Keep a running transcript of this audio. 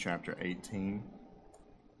chapter 18.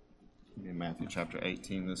 We'll be in Matthew chapter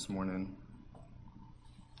 18 this morning.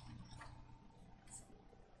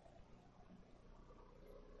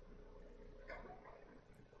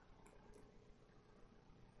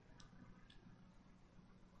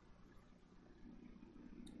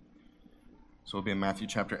 So we'll be in Matthew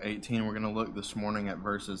chapter 18. We're going to look this morning at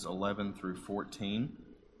verses 11 through 14.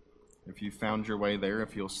 If you found your way there,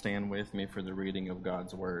 if you'll stand with me for the reading of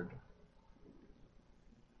God's Word.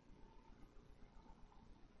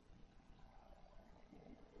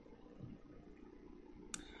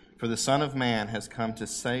 For the Son of Man has come to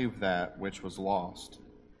save that which was lost.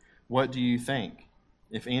 What do you think?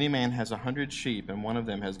 If any man has 100 sheep and one of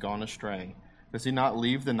them has gone astray, does he not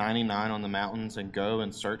leave the 99 on the mountains and go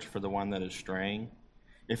and search for the one that is straying?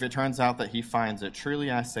 If it turns out that he finds it,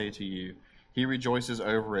 truly I say to you, he rejoices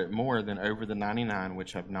over it more than over the 99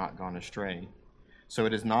 which have not gone astray. So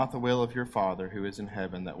it is not the will of your Father who is in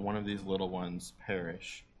heaven that one of these little ones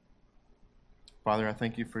perish. Father, I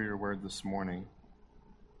thank you for your word this morning.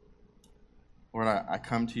 Lord, I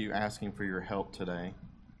come to you asking for your help today.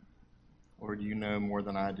 Lord, you know more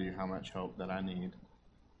than I do how much help that I need.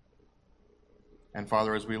 And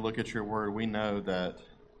Father, as we look at your word, we know that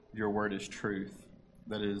your word is truth,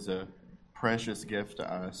 that it is a precious gift to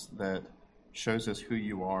us that shows us who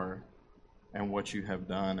you are and what you have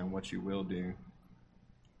done and what you will do.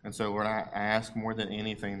 And so, Lord, I ask more than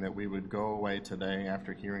anything that we would go away today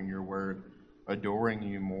after hearing your word, adoring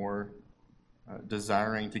you more,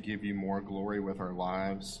 desiring to give you more glory with our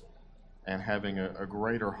lives, and having a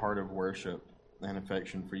greater heart of worship and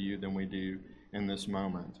affection for you than we do in this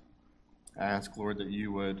moment. I ask, Lord, that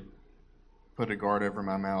you would put a guard over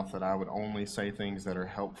my mouth, that I would only say things that are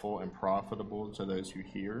helpful and profitable to those who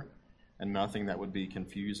hear, and nothing that would be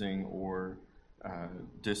confusing or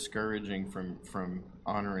discouraging from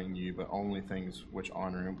honoring you, but only things which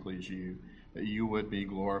honor and please you, that you would be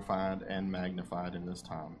glorified and magnified in this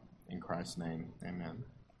time. In Christ's name, amen.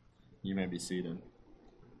 You may be seated.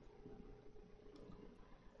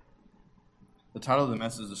 The title of the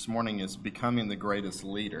message this morning is Becoming the Greatest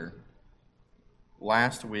Leader.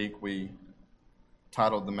 Last week we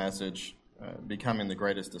titled the message Becoming the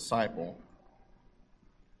Greatest Disciple.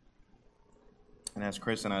 And as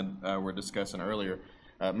Chris and I were discussing earlier,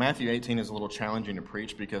 Matthew 18 is a little challenging to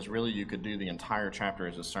preach because really you could do the entire chapter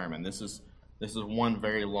as a sermon. This is one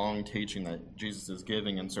very long teaching that Jesus is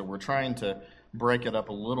giving, and so we're trying to break it up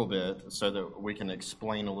a little bit so that we can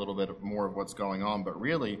explain a little bit more of what's going on. But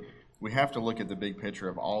really, we have to look at the big picture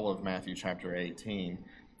of all of Matthew chapter 18.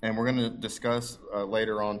 And we're going to discuss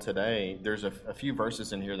later on today, there's a few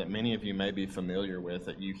verses in here that many of you may be familiar with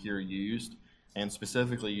that you hear used, and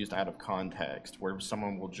specifically used out of context, where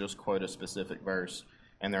someone will just quote a specific verse,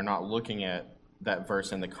 and they're not looking at that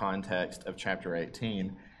verse in the context of chapter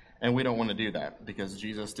 18. And we don't want to do that because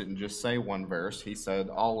Jesus didn't just say one verse, he said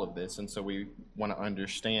all of this. And so we want to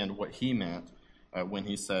understand what he meant when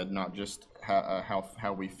he said not just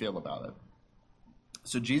how we feel about it.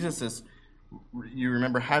 So Jesus is, you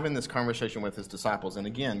remember having this conversation with his disciples. And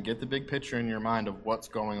again, get the big picture in your mind of what's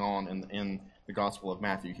going on in the Gospel of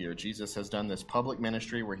Matthew here. Jesus has done this public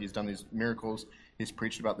ministry where he's done these miracles. He's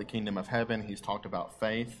preached about the kingdom of heaven. He's talked about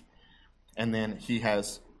faith. And then he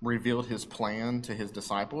has revealed his plan to his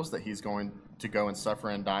disciples that he's going to go and suffer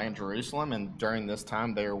and die in Jerusalem. And during this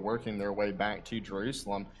time, they are working their way back to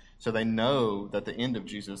Jerusalem. So they know that the end of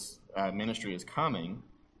Jesus' ministry is coming.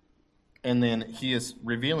 And then he is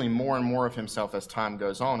revealing more and more of himself as time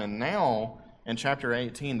goes on. And now, in chapter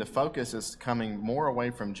 18, the focus is coming more away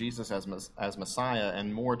from Jesus as Messiah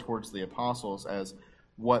and more towards the apostles as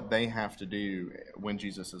what they have to do when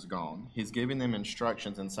Jesus is gone. He's giving them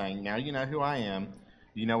instructions and saying, now you know who I am.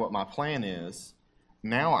 You know what my plan is.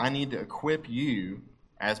 Now I need to equip you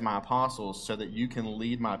as my apostles so that you can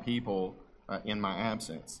lead my people in my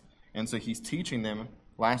absence. And so he's teaching them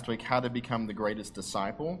last week how to become the greatest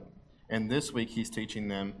disciple. And this week he's teaching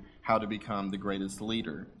them how to become the greatest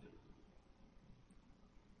leader.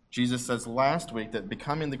 Jesus says last week that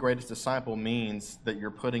becoming the greatest disciple means that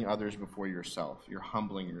you're putting others before yourself. You're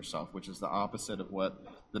humbling yourself, which is the opposite of what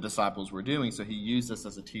the disciples were doing. So he used this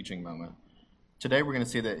as a teaching moment. Today we're going to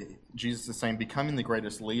see that Jesus is saying becoming the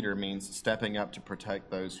greatest leader means stepping up to protect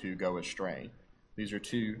those who go astray. These are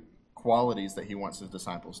two qualities that he wants his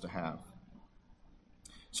disciples to have.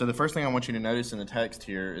 So the first thing I want you to notice in the text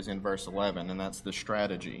here is in verse 11, and that's the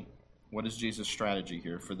strategy. What is Jesus' strategy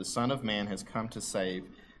here? For the Son of Man has come to save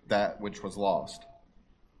that which was lost.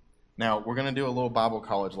 Now, we're going to do a little Bible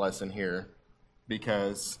college lesson here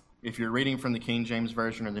because if you're reading from the King James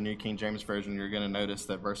Version or the New King James Version, you're going to notice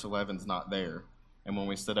that verse 11 is not there. And when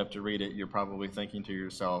we stood up to read it, you're probably thinking to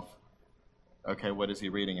yourself, okay, what is he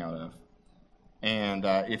reading out of? And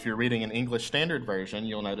if you're reading an English Standard Version,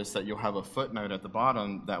 you'll notice that you'll have a footnote at the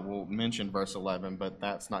bottom that will mention verse 11, but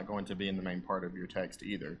that's not going to be in the main part of your text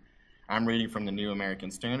either. I'm reading from the New American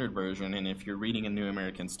Standard Version, and if you're reading a New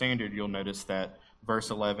American Standard, you'll notice that verse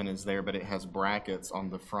 11 is there, but it has brackets on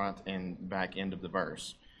the front and back end of the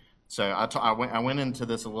verse. So I went into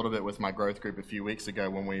this a little bit with my growth group a few weeks ago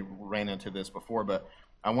when we ran into this before, but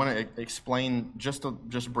I want to explain just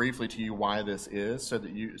briefly to you why this is, so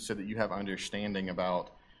that you have understanding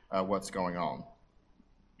about what's going on.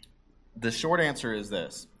 The short answer is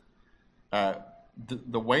this: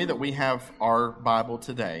 the way that we have our Bible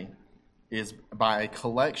today is by a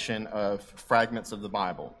collection of fragments of the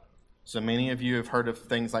Bible. So many of you have heard of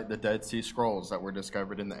things like the Dead Sea Scrolls that were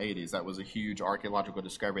discovered in the 80s. That was a huge archaeological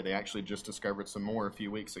discovery. They actually just discovered some more a few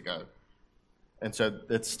weeks ago. And so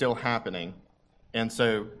it's still happening. And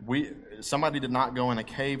so somebody did not go in a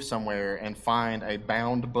cave somewhere and find a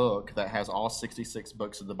bound book that has all 66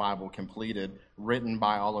 books of the Bible completed, written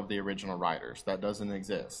by all of the original writers. That doesn't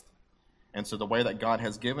exist. And so the way that God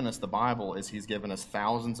has given us the Bible is he's given us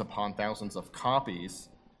thousands upon thousands of copies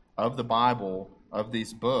of the Bible, of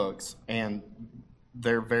these books, and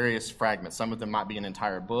they're various fragments. Some of them might be an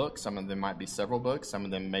entire book. Some of them might be several books. Some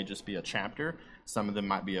of them may just be a chapter. Some of them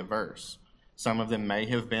might be a verse. Some of them may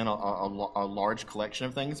have been a large collection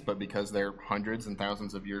of things, but because they're hundreds and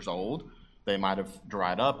thousands of years old, they might have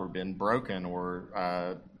dried up or been broken,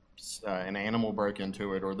 or an animal broke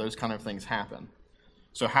into it, or those kind of things happen.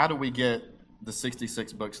 So how do we get the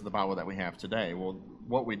 66 books of the Bible that we have today? Well,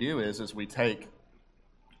 what we do is we take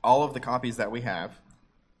all of the copies that we have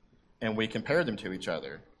and we compare them to each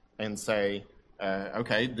other and say,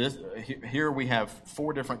 okay, here we have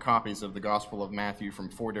 4 different copies of the Gospel of Matthew from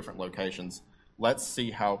 4 different locations. Let's see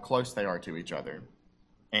how close they are to each other.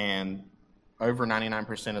 And over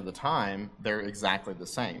 99% of the time, they're exactly the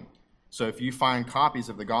same. So if you find copies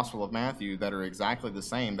of the Gospel of Matthew that are exactly the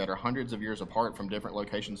same, that are hundreds of years apart from different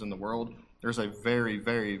locations in the world, there's a very,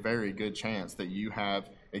 very, very good chance that you have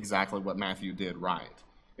exactly what Matthew did right.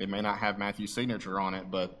 It may not have Matthew's signature on it,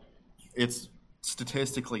 but it's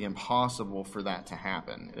statistically impossible for that to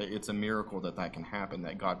happen. It's a miracle that can happen,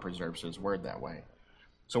 that God preserves his word that way.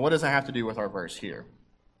 So what does that have to do with our verse here?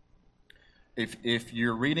 If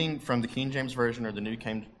you're reading from the King James Version or the New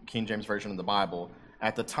King James Version of the Bible,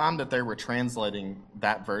 at the time that they were translating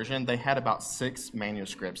that version, they had about 6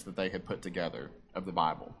 manuscripts that they had put together of the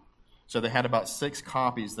Bible. So they had about 6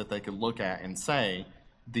 copies that they could look at and say,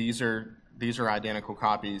 these are identical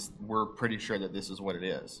copies. We're pretty sure that this is what it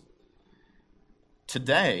is.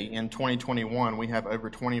 Today, in 2021, we have over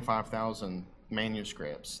 25,000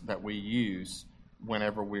 manuscripts that we use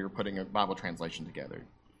whenever we're putting a Bible translation together.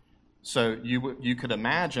 So you could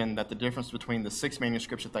imagine that the difference between the 6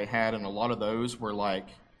 manuscripts that they had, and a lot of those were like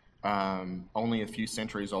only a few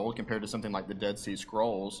centuries old compared to something like the Dead Sea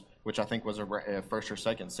Scrolls, which I think was a 1st or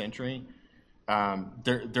 2nd century.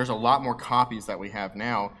 There's a lot more copies that we have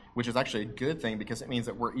now, which is actually a good thing because it means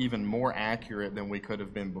that we're even more accurate than we could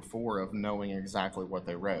have been before of knowing exactly what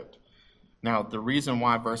they wrote. Now, the reason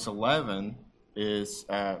why verse 11 is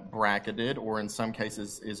bracketed, or in some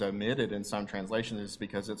cases is omitted in some translations, is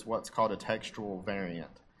because it's what's called a textual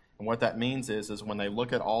variant. And what that means is when they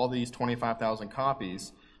look at all these 25,000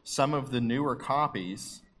 copies, some of the newer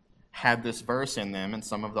copies have this verse in them, and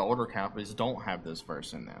some of the older copies don't have this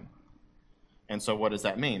verse in them. And so what does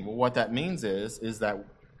that mean? Well, what that means is that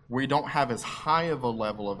we don't have as high of a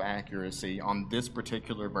level of accuracy on this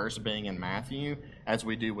particular verse being in Matthew as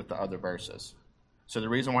we do with the other verses. So the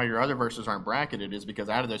reason why your other verses aren't bracketed is because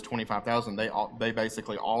out of those 25,000, they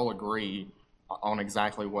basically all agree on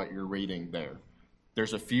exactly what you're reading there.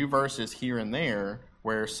 There's a few verses here and there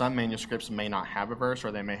where some manuscripts may not have a verse,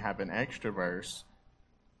 or they may have an extra verse.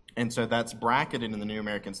 And so that's bracketed in the New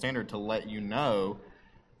American Standard to let you know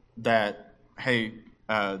that, hey,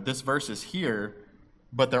 this verse is here,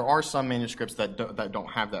 but there are some manuscripts that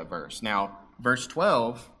don't have that verse. Now, verse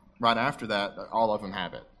 12, right after that, all of them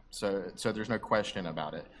have it. So there's no question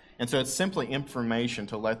about it. And so it's simply information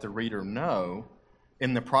to let the reader know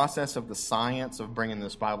in the process of the science of bringing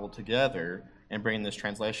this Bible together and bringing this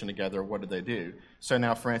translation together, what do they do? So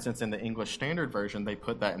now, for instance, in the English Standard Version, they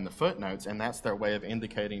put that in the footnotes, and that's their way of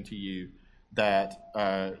indicating to you that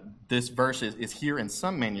this verse is here in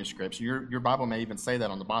some manuscripts. Your Bible may even say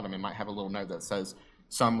that on the bottom. It might have a little note that says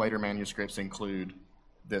some later manuscripts include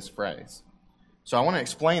this phrase. So I want to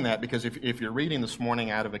explain that because if you're reading this morning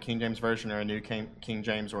out of a King James Version or a New King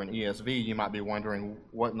James or an ESV, you might be wondering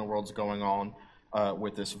what in the world's going on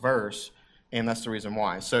with this verse, and that's the reason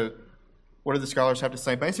why. So What do the scholars have to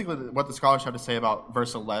say? Basically, what the scholars have to say about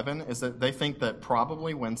verse 11 is that they think that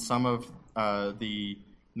probably when some of the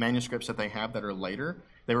manuscripts that they have that are later,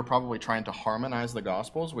 they were probably trying to harmonize the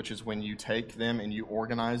Gospels, which is when you take them and you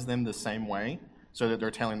organize them the same way so that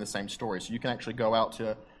they're telling the same story. So you can actually go out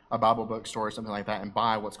to a Bible bookstore or something like that and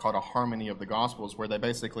buy what's called a harmony of the Gospels, where they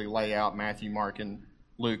basically lay out Matthew, Mark, and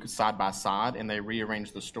Luke side by side, and they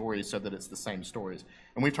rearrange the stories so that it's the same stories.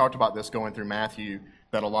 And we've talked about this going through Matthew,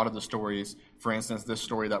 that a lot of the stories, for instance, this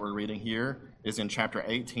story that we're reading here is in chapter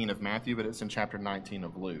 18 of Matthew, but it's in chapter 19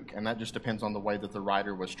 of Luke. And that just depends on the way that the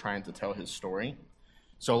writer was trying to tell his story.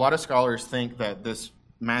 So a lot of scholars think that this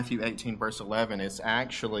Matthew 18 verse 11 is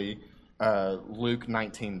actually Luke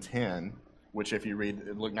 19:10, which if you read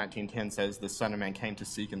Luke 19:10 says, the Son of Man came to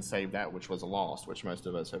seek and save that which was lost, which most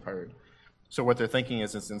of us have heard. So what they're thinking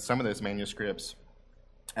is in some of those manuscripts,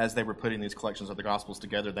 as they were putting these collections of the Gospels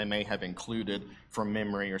together, they may have included from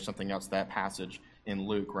memory or something else that passage in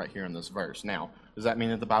Luke right here in this verse. Now, does that mean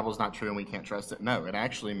that the Bible is not true and we can't trust it? No, it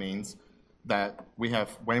actually means that we have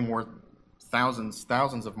way more, thousands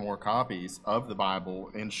of more copies of the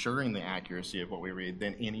Bible ensuring the accuracy of what we read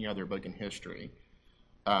than any other book in history.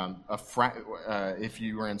 If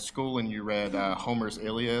you were in school and you read Homer's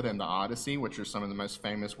Iliad and the Odyssey, which are some of the most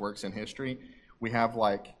famous works in history, we have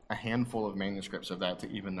like a handful of manuscripts of that to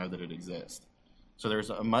even know that it exists. So there's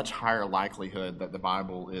a much higher likelihood that the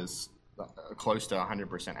Bible is close to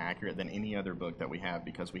 100% accurate than any other book that we have,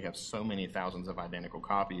 because we have so many thousands of identical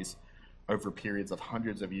copies over periods of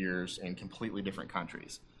hundreds of years in completely different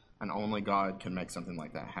countries. And only God can make something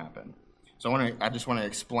like that happen. So I just want to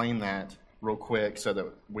explain that real quick so that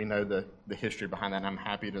we know the history behind that, and I'm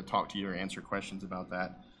happy to talk to you or answer questions about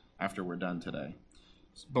that after we're done today.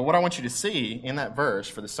 But what I want you to see in that verse,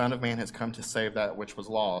 for the Son of Man has come to save that which was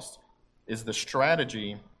lost, is the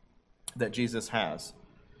strategy that Jesus has.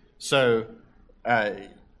 So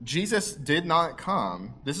Jesus did not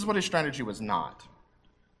come, this is what his strategy was not.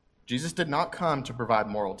 Jesus did not come to provide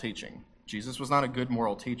moral teaching. Jesus was not a good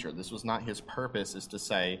moral teacher. This was not his purpose, is to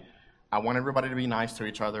say, I want everybody to be nice to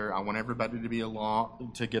each other. I want everybody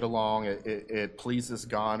to get along. It pleases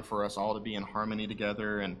God for us all to be in harmony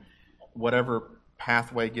together, and whatever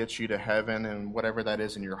pathway gets you to heaven and whatever that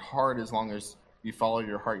is in your heart, as long as you follow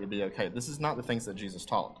your heart, you'll be okay. This is not the things that Jesus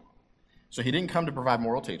taught. So he didn't come to provide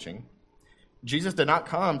moral teaching. Jesus did not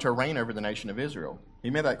come to reign over the nation of Israel.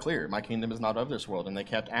 He made that clear. My kingdom is not of this world. And they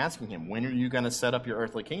kept asking him, when are you going to set up your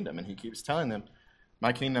earthly kingdom? And he keeps telling them,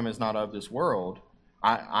 my kingdom is not of this world.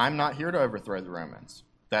 I'm not here to overthrow the Romans.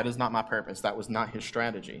 That is not my purpose. That was not his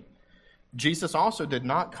strategy. Jesus also did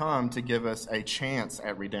not come to give us a chance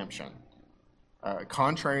at redemption.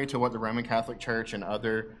 Contrary to what the Roman Catholic Church and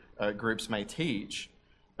other groups may teach,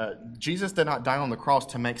 Jesus did not die on the cross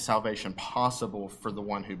to make salvation possible for the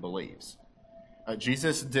one who believes.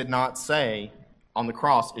 Jesus did not say on the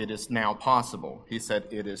cross, it is now possible. He said,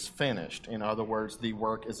 it is finished. In other words, the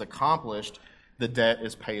work is accomplished. The debt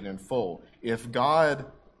is paid in full. If God,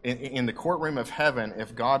 in the courtroom of heaven,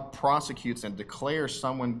 if God prosecutes and declares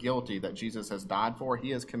someone guilty that Jesus has died for, he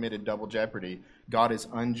has committed double jeopardy. God is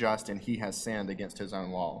unjust and he has sinned against his own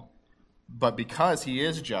law. But because he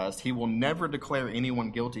is just, he will never declare anyone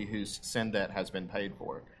guilty whose sin debt has been paid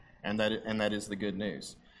for. And that is the good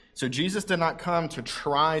news. So Jesus did not come to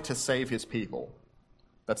try to save his people.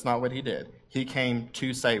 That's not what he did. He came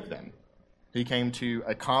to save them. He came to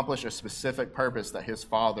accomplish a specific purpose that his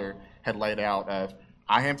Father had laid out of,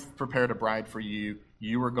 I have prepared a bride for you.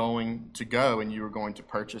 You are going to go and you are going to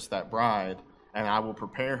purchase that bride, and I will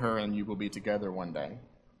prepare her and you will be together one day.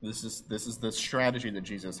 This is the strategy that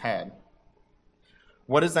Jesus had.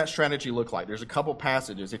 What does that strategy look like? There's a couple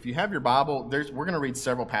passages. If you have your Bible, we're going to read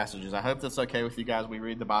several passages. I hope that's okay with you guys. We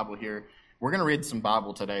read the Bible here. We're going to read some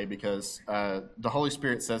Bible today because the Holy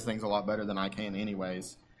Spirit says things a lot better than I can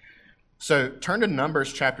anyways. So turn to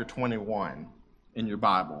Numbers chapter 21 in your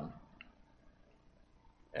Bible.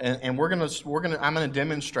 And I'm going to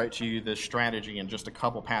demonstrate to you this strategy in just a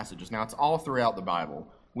couple passages. Now, it's all throughout the Bible.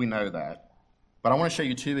 We know that. But I want to show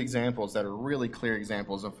you two examples that are really clear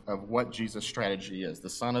examples of what Jesus' strategy is. The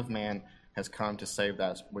Son of Man has come to save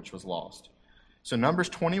that which was lost. So Numbers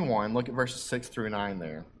 21, look at verses 6 through 9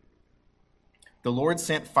 there. The Lord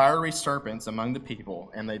sent fiery serpents among the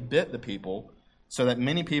people, and they bit the people, so that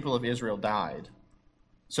many people of Israel died.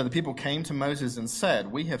 So the people came to Moses and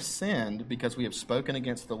said, we have sinned because we have spoken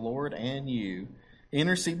against the Lord and you.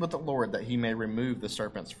 Intercede with the Lord that he may remove the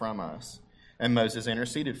serpents from us. And Moses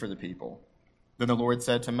interceded for the people. Then the Lord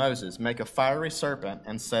said to Moses, make a fiery serpent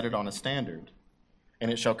and set it on a standard.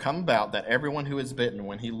 And it shall come about that everyone who is bitten,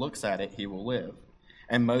 when he looks at it, he will live.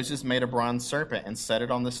 And Moses made a bronze serpent and set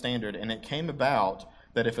it on the standard. And it came about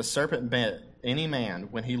that if a serpent bit any man,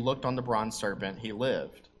 when he looked on the bronze serpent, he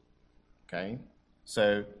lived. Okay?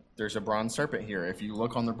 So there's a bronze serpent here. If you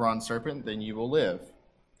look on the bronze serpent, then you will live.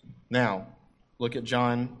 Now, look at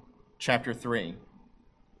John chapter 3.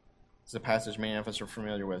 It's a passage many of us are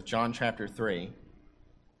familiar with. John chapter 3,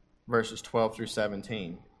 verses 12 through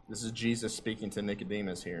 17. This is Jesus speaking to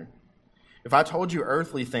Nicodemus here. If I told you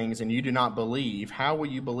earthly things and you do not believe, how will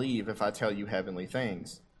you believe if I tell you heavenly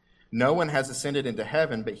things? No one has ascended into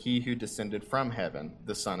heaven but he who descended from heaven,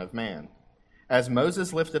 the Son of Man. As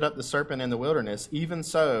Moses lifted up the serpent in the wilderness, even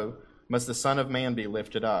so must the Son of Man be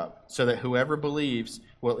lifted up, so that whoever believes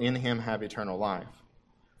will in him have eternal life.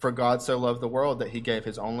 For God so loved the world that he gave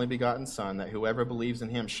his only begotten Son, that whoever believes in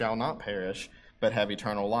him shall not perish, but have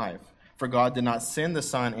eternal life. For God did not send the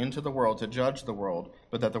Son into the world to judge the world,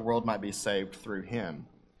 but that the world might be saved through him.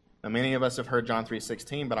 Now, many of us have heard John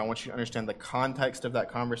 3:16, but I want you to understand the context of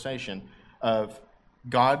that conversation of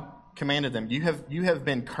God commanded them, you have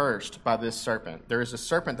been cursed by this serpent. There is a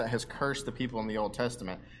serpent that has cursed the people in the Old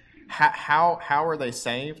Testament. How are they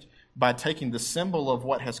saved? By taking the symbol of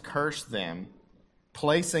what has cursed them,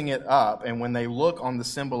 placing it up, and when they look on the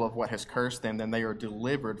symbol of what has cursed them, then they are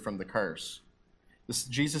delivered from the curse.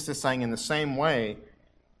 Jesus is saying in the same way,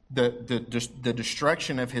 the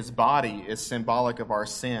destruction of his body is symbolic of our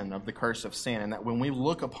sin, of the curse of sin, and that when we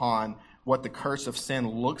look upon what the curse of sin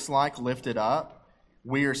looks like lifted up,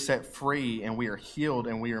 we are set free and we are healed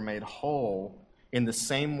and we are made whole in the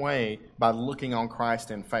same way by looking on Christ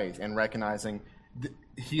in faith and recognizing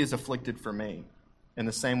he is afflicted for me. In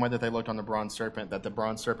the same way that they looked on the bronze serpent, that the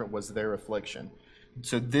bronze serpent was their affliction.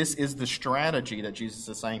 So this is the strategy that Jesus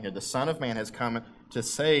is saying here. The Son of Man has come to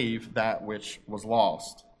save that which was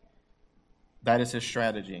lost. That is his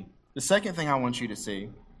strategy. The second thing I want you to see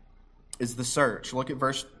is the search. Look at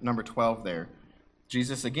verse number 12 there.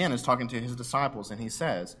 Jesus again is talking to his disciples and he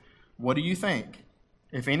says, "What do you think?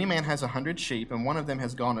 If any man has 100 sheep and one of them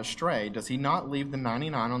has gone astray, does he not leave the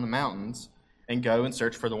 99 on the mountains and go and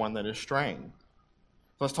search for the one that is straying?"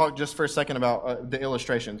 Let's talk just for a second about the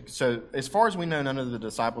illustration. So as far as we know, none of the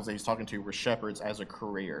disciples that he's talking to were shepherds as a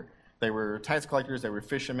career. They were tax collectors, they were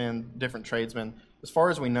fishermen, different tradesmen. As far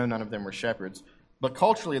as we know, none of them were shepherds. But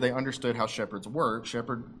culturally, they understood how shepherds work.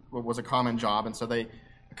 Shepherd was a common job, and so they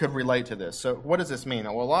could relate to this. So what does this mean?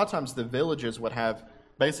 Well, a lot of times the villages would have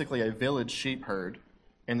basically a village sheep herd,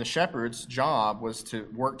 and the shepherd's job was to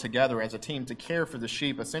work together as a team to care for the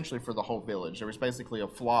sheep, essentially for the whole village. There was basically a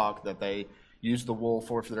flock that they used the wool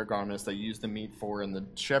for their garments, they used the meat for, and the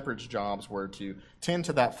shepherd's jobs were to tend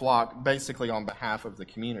to that flock basically on behalf of the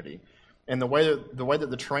community. And the way that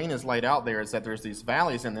the terrain is laid out there is that there's these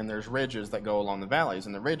valleys and then there's ridges that go along the valleys,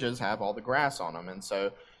 and the ridges have all the grass on them. And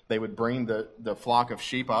so they would bring the flock of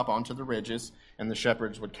sheep up onto the ridges, and the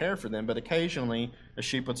shepherds would care for them. But occasionally, a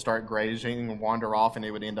sheep would start grazing and wander off, and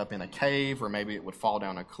it would end up in a cave, or maybe it would fall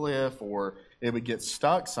down a cliff, or it would get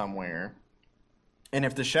stuck somewhere. And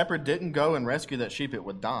if the shepherd didn't go and rescue that sheep, it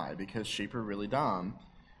would die, because sheep are really dumb.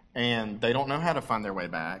 And they don't know how to find their way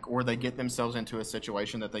back, or they get themselves into a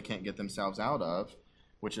situation that they can't get themselves out of,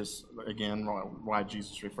 which is, again, why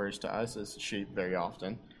Jesus refers to us as sheep very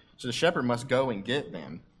often. So the shepherd must go and get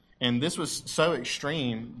them. And this was so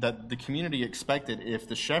extreme that the community expected if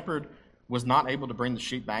the shepherd was not able to bring the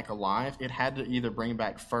sheep back alive, it had to either bring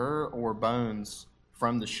back fur or bones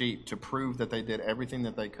from the sheep to prove that they did everything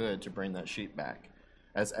that they could to bring that sheep back,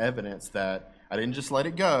 as evidence that I didn't just let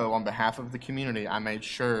it go on behalf of the community. I made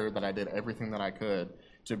sure that I did everything that I could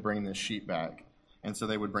to bring this sheep back. And so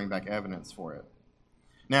they would bring back evidence for it.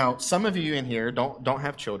 Now, some of you in here don't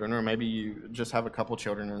have children, or maybe you just have a couple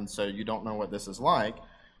children, and so you don't know what this is like.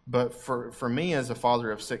 But for me, as a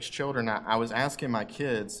father of 6 children, I was asking my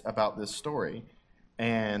kids about this story.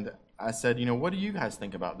 And I said, what do you guys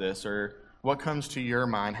think about this? Or what comes to your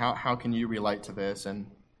mind? How can you relate to this? And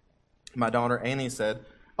my daughter Annie said,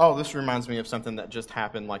 "Oh, this reminds me of something that just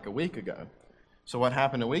happened like a week ago." So what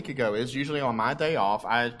happened a week ago is usually on my day off,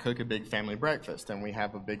 I cook a big family breakfast, and we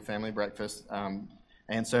have a big family breakfast.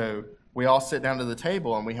 And so we all sit down to the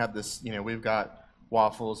table, and we have this, we've got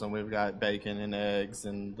waffles, and we've got bacon and eggs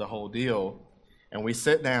and the whole deal. And we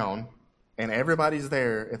sit down, and everybody's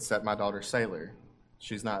there except my daughter Sailor.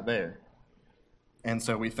 She's not there. And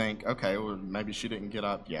so we think, okay, well, maybe she didn't get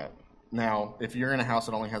up yet. Now, if you're in a house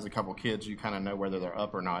that only has a couple kids, you kind of know whether they're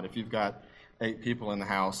up or not. If you've got 8 people in the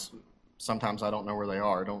house, sometimes I don't know where they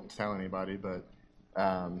are. Don't tell anybody, but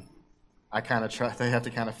I kind of try. They have to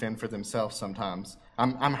kind of fend for themselves sometimes.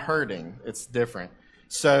 I'm hurting. It's different.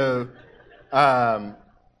 So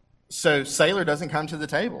Sailor doesn't come to the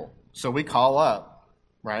table. So we call up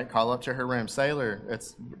right? Call up to her room. Sailor,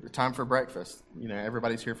 it's time for breakfast.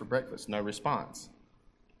 Everybody's here for breakfast. No response.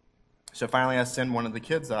 So finally I send one of the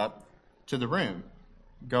kids up to the room.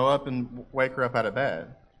 Go up and wake her up out of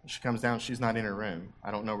bed. She comes down. She's not in her room.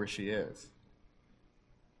 I don't know where she is.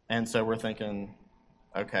 And so we're thinking,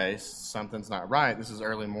 okay, something's not right. This is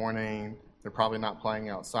early morning. They're probably not playing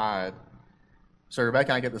outside. So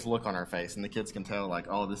Rebecca and I get this look on our face, and the kids can tell, like,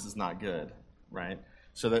 oh, this is not good, right?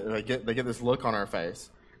 So they get this look on our face,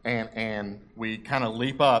 and we kind of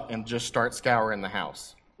leap up and just start scouring the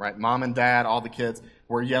house, right? Mom and Dad, all the kids,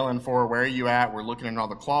 we're yelling for her, where are you at? We're looking in all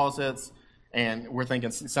the closets, and we're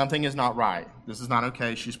thinking something is not right. This is not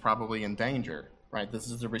okay. She's probably in danger, right?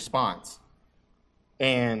 This is the response.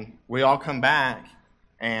 And we all come back,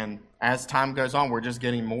 and as time goes on, we're just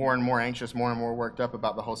getting more and more anxious, more and more worked up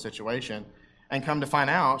about the whole situation. And come to find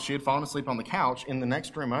out, she had fallen asleep on the couch in the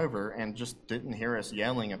next room over and just didn't hear us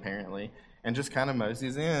yelling, apparently, and just kind of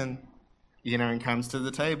moseys in, and comes to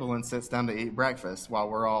the table and sits down to eat breakfast while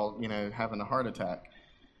we're all, having a heart attack.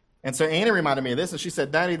 And so Annie reminded me of this, and she said,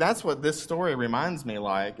 Daddy, that's what this story reminds me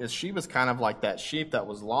like, is she was kind of like that sheep that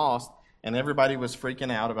was lost, and everybody was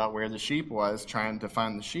freaking out about where the sheep was, trying to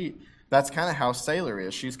find the sheep. That's kind of how Sailor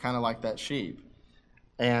is. She's kind of like that sheep.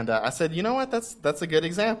 And I said, you know what, that's a good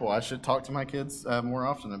example. I should talk to my kids more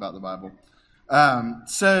often about the Bible.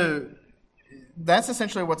 So that's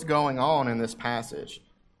essentially what's going on in this passage.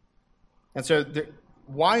 And so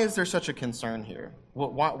why is there such a concern here?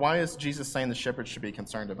 Why is Jesus saying the shepherds should be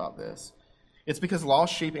concerned about this? It's because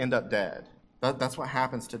lost sheep end up dead. That's what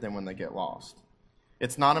happens to them when they get lost.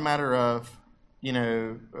 It's not a matter of,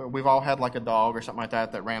 we've all had like a dog or something like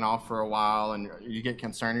that ran off for a while, and you get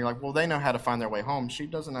concerned. You're like, well, they know how to find their way home. Sheep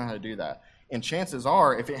doesn't know how to do that. And chances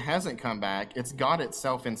are, if it hasn't come back, it's got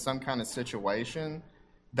itself in some kind of situation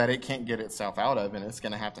that it can't get itself out of, and it's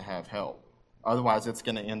going to have help. Otherwise, it's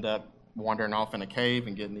going to end up wandering off in a cave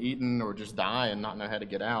and getting eaten, or just die and not know how to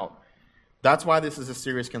get out. That's why this is a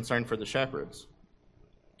serious concern for the shepherds.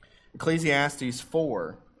 Ecclesiastes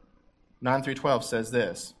 4:9-12 says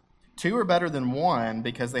this: 2 are better than 1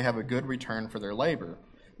 because they have a good return for their labor.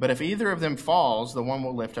 But if either of them falls, the one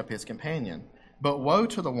will lift up his companion. But woe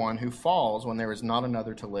to the one who falls when there is not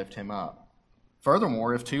another to lift him up.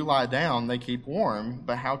 Furthermore, if 2 lie down, they keep warm,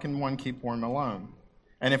 but how can one keep warm alone?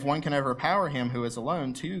 And if one can overpower him who is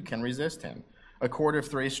alone, 2 can resist him. A cord of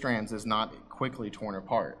 3 strands is not quickly torn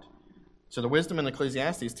apart. So the wisdom in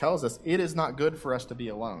Ecclesiastes tells us it is not good for us to be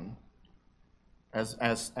alone.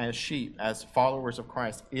 As sheep, as followers of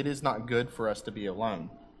Christ, it is not good for us to be alone.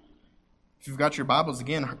 If you've got your Bibles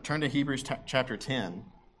again, turn to Hebrews chapter 10.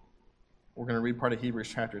 We're going to read part of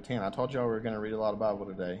Hebrews chapter 10. I told y'all we were going to read a lot of Bible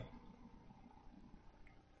today.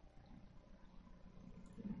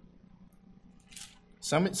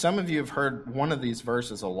 Some of you have heard one of these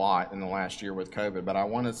verses a lot in the last year with COVID, but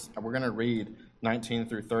we're going to read 19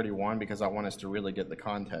 through 31 because I want us to really get the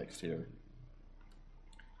context here.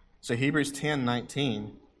 So Hebrews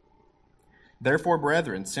 10:19, therefore,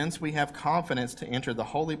 brethren, since we have confidence to enter the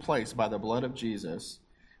holy place by the blood of Jesus,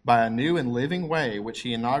 by a new and living way which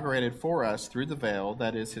he inaugurated for us through the veil,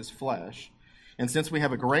 that is his flesh, and since we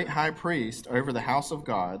have a great high priest over the house of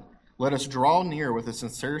God, let us draw near with a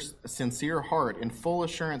sincere heart in full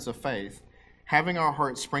assurance of faith, having our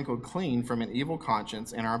hearts sprinkled clean from an evil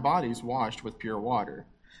conscience and our bodies washed with pure water.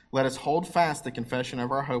 Let us hold fast the confession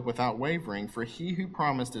of our hope without wavering, for he who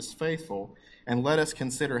promised is faithful, and let us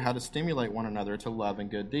consider how to stimulate one another to love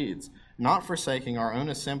and good deeds, not forsaking our own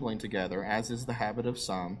assembling together, as is the habit of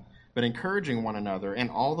some, but encouraging one another, and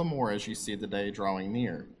all the more as you see the day drawing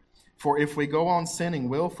near. For if we go on sinning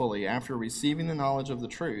willfully after receiving the knowledge of the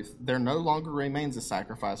truth, there no longer remains a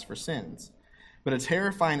sacrifice for sins, but a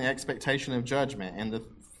terrifying expectation of judgment and the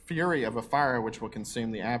fury of a fire which will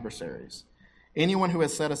consume the adversaries. Anyone who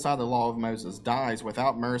has set aside the law of Moses dies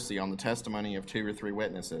without mercy on the testimony of 2 or 3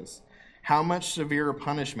 witnesses. How much severer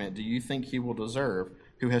punishment do you think he will deserve,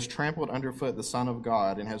 who has trampled underfoot the Son of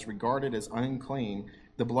God and has regarded as unclean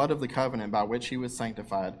the blood of the covenant by which he was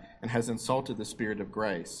sanctified and has insulted the Spirit of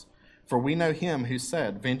grace? For we know him who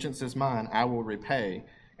said, vengeance is mine, I will repay,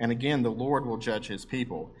 and again the Lord will judge his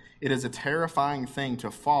people. It is a terrifying thing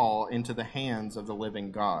to fall into the hands of the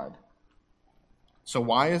living God. So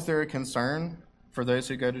why is there a concern for those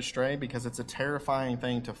who go astray? Because it's a terrifying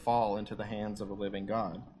thing to fall into the hands of a living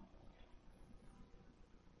God.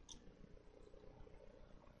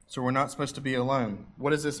 So we're not supposed to be alone.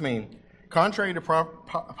 What does this mean? Contrary to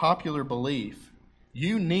popular belief,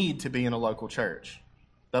 you need to be in a local church.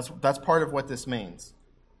 That's part of what this means.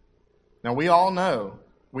 Now we all know,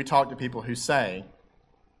 we talk to people who say,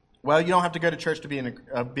 Well, you don't have to go to church to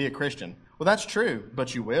be a Christian. Well, that's true,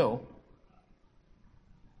 but you will.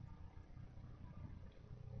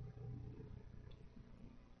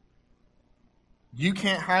 You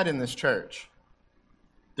can't hide in this church.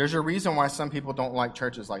 There's a reason why some people don't like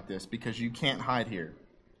churches like this, because you can't hide here.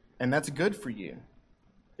 And that's good for you.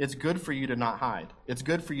 It's good for you to not hide. It's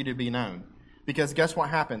good for you to be known. Because guess what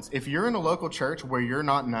happens? If you're in a local church where you're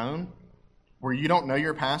not known, where you don't know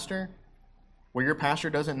your pastor, where your pastor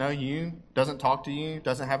doesn't know you, doesn't talk to you,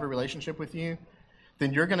 doesn't have a relationship with you,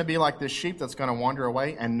 then you're going to be like this sheep that's going to wander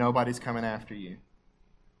away and nobody's coming after you.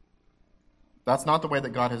 That's not the way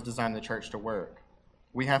that God has designed the church to work.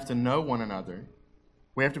 We have to know one another.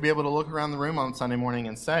 We have to be able to look around the room on Sunday morning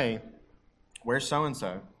and say, where's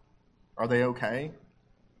so-and-so? Are they okay?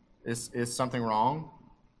 Is something wrong?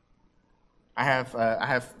 I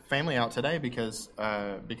have family out today because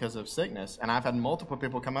of sickness, and I've had multiple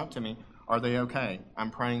people come up to me. Are they okay?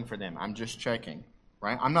 I'm praying for them. I'm just checking,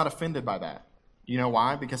 right? I'm not offended by that. You know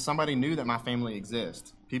why? Because somebody knew that my family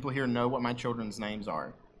exists. People here know what my children's names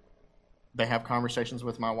are. They have conversations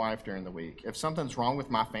with my wife during the week. If something's wrong with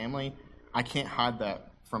my family, I can't hide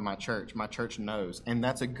that from my church. My church knows, and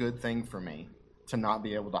that's a good thing for me to not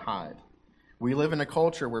be able to hide. We live in a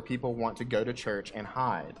culture where people want to go to church and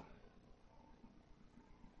hide.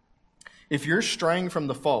 If you're straying from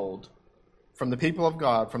the fold, from the people of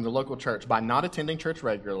God, from the local church, by not attending church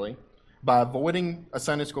regularly, by avoiding a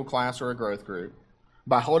Sunday school class or a growth group,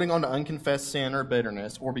 by holding on to unconfessed sin or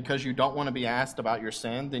bitterness, or because you don't want to be asked about your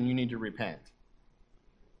sin, then you need to repent.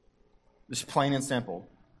 Just plain and simple.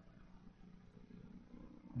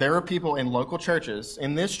 There are people in local churches,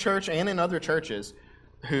 in this church and in other churches,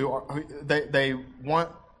 they want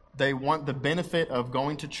the benefit of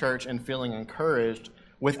going to church and feeling encouraged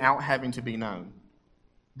without having to be known.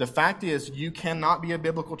 The fact is, you cannot be a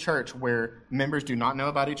biblical church where members do not know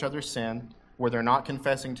about each other's sin, where they're not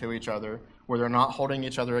confessing to each other, where they're not holding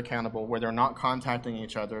each other accountable, where they're not contacting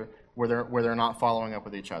each other, where they're not following up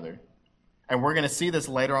with each other. And we're going to see this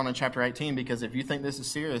later on in chapter 18, because if you think this is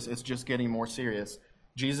serious, it's just getting more serious.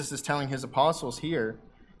 Jesus is telling his apostles here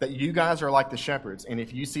that you guys are like the shepherds, and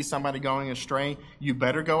if you see somebody going astray, you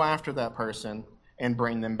better go after that person and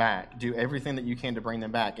bring them back. Do everything that you can to bring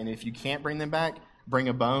them back. And if you can't bring them back, bring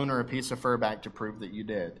a bone or a piece of fur back to prove that you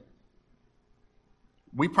did.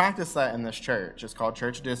 We practice that in this church. It's called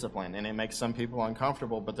church discipline, and it makes some people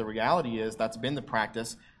uncomfortable, but the reality is that's been the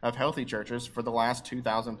practice of healthy churches for the last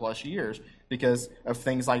 2,000 plus years because of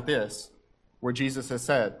things like this, where Jesus has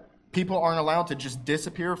said, people aren't allowed to just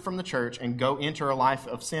disappear from the church and go enter a life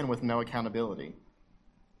of sin with no accountability.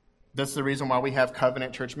 That's the reason why we have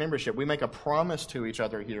covenant church membership. We make a promise to each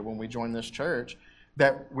other here when we join this church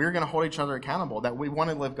that we're going to hold each other accountable, that we want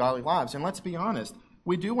to live godly lives. And let's be honest,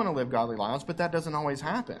 we do want to live godly lives, but that doesn't always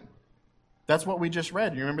happen. That's what we just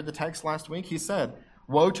read. You remember the text last week? He said,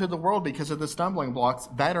 woe to the world because of the stumbling blocks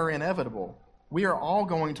that are inevitable. We are all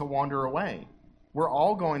going to wander away. We're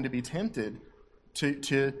all going to be tempted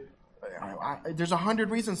there's 100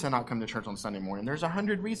 reasons to not come to church on Sunday morning. There's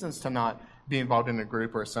 100 reasons to not be involved in a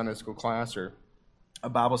group or a Sunday school class or a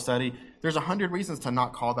Bible study. There's 100 reasons to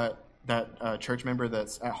not call that church member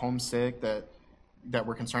that's at home sick that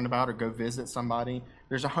we're concerned about, or go visit somebody.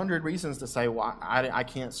 There's 100 reasons to say, well, I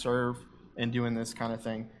can't serve in doing this kind of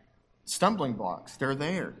thing. Stumbling blocks, they're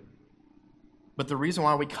there. But the reason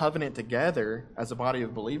why we covenant together as a body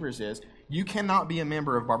of believers is you cannot be a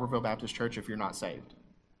member of Barberville Baptist Church if you're not saved.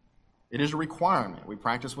 It is a requirement. We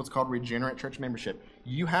practice what's called regenerate church membership.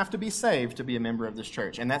 You have to be saved to be a member of this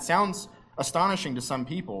church. And that sounds astonishing to some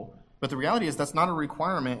people, but the reality is that's not a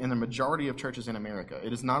requirement in the majority of churches in America.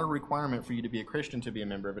 It is not a requirement for you to be a Christian to be a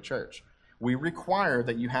member of a church. We require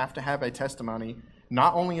that you have to have a testimony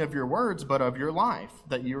not only of your words, but of your life,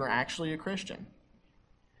 that you are actually a Christian.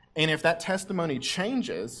 And if that testimony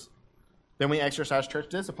changes, then we exercise church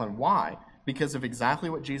discipline. Why? Because of exactly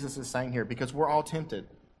what Jesus is saying here, because we're all tempted.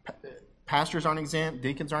 Pastors aren't exempt,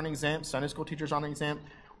 deacons aren't exempt, Sunday school teachers aren't exempt.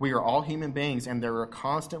 We are all human beings, and there are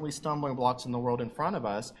constantly stumbling blocks in the world in front of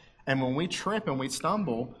us. And when we trip and we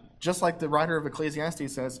stumble, just like the writer of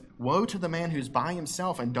Ecclesiastes says, woe to the man who's by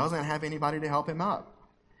himself and doesn't have anybody to help him up.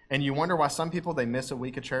 And you wonder why some people, they miss a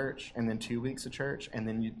week of church and then 2 weeks of church, and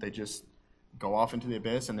then they just go off into the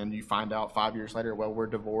abyss, and then you find out 5 years later, well, we're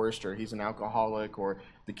divorced, or he's an alcoholic, or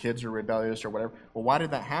the kids are rebellious, or whatever. Well, why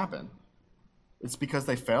did that happen? It's because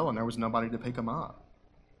they fell and there was nobody to pick them up.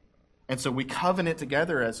 And so we covenant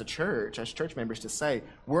together as a church, as church members, to say,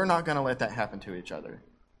 we're not going to let that happen to each other.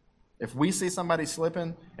 If we see somebody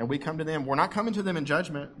slipping and we come to them, we're not coming to them in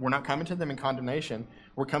judgment. We're not coming to them in condemnation.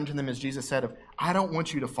 We're coming to them, as Jesus said, I don't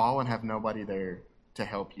want you to fall and have nobody there. to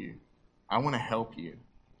help you. I want to help you.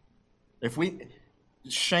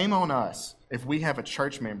 Shame on us if we have a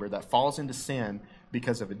church member that falls into sin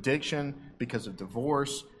because of addiction, because of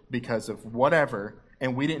divorce, because of whatever,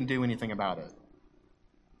 and we didn't do anything about it.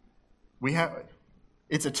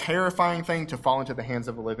 It's a terrifying thing to fall into the hands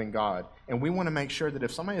of a living God, and we want to make sure that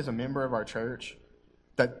if somebody is a member of our church,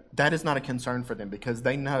 that is not a concern for them, because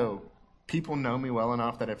they know, people know me well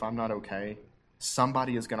enough that if I'm not okay,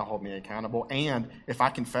 somebody is going to hold me accountable. And if I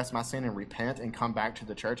confess my sin and repent and come back to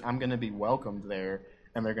the church, I'm going to be welcomed there,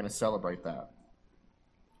 and they're going to celebrate that.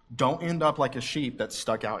 Don't end up like a sheep that's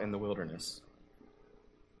stuck out in the wilderness.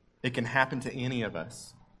 It can happen to any of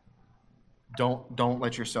us. Don't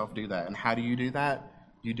let yourself do that. And how do you do that?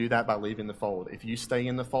 You do that by leaving the fold. If you stay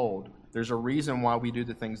in the fold, there's a reason why we do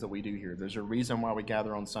the things that we do here. There's a reason why we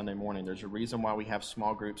gather on Sunday morning. There's a reason why we have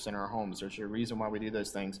small groups in our homes. There's a reason why we do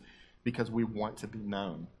those things, because we want to be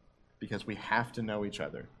known, because we have to know each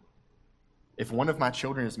other. If one of my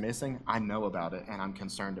children is missing, I know about it and I'm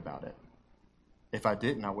concerned about it. If I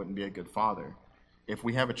didn't, I wouldn't be a good father. If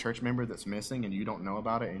we have a church member that's missing and you don't know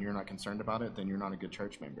about it and you're not concerned about it, then you're not a good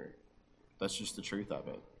church member. That's just the truth of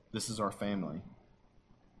it. This is our family.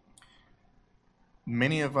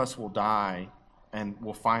 Many of us will die and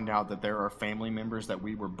we'll find out that there are family members that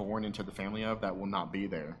we were born into the family of that will not be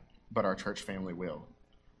there, but our church family will.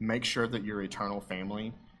 Make sure that your eternal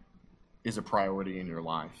family is a priority in your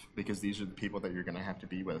life, because these are the people that you're going to have to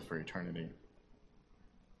be with for eternity.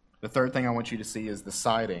 The third thing I want you to see is the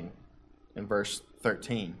siding in verse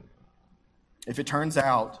 13. If it turns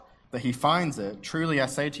out that he finds it, truly I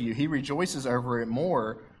say to you, he rejoices over it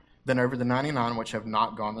more than over the 99 which have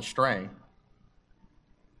not gone astray.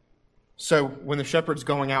 So when the shepherd's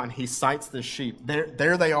going out and he sights this sheep,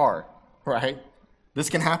 there they are, right?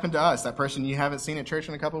 This can happen to us. That person you haven't seen at church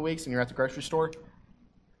in a couple of weeks and you're at the grocery store,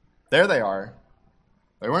 there they are.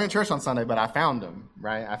 They weren't in church on Sunday, but I found them,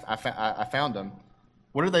 right? I found them.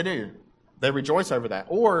 What do? They rejoice over that.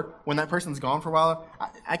 Or when that person's gone for a while,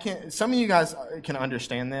 I can't. Some of you guys can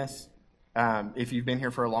understand this if you've been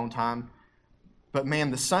here for a long time. But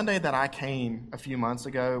man, the Sunday that I came a few months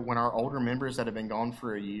ago, when our older members that have been gone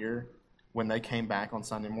for a year, when they came back on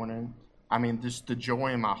Sunday morning, I mean, just the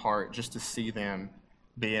joy in my heart just to see them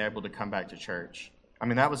be able to come back to church. I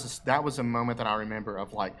mean, that was a moment that I remember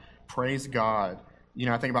of like, praise God. You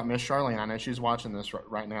know, I think about Miss Charlene. I know she's watching this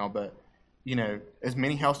right now, but you know, as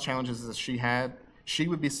many health challenges as she had, she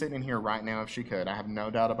would be sitting in here right now if she could. I have no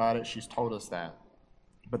doubt about it. She's told us that.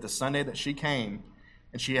 But the Sunday that she came,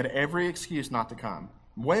 and she had every excuse not to come,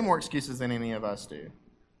 way more excuses than any of us do.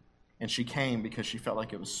 And she came because she felt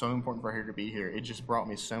like it was so important for her to be here. It just brought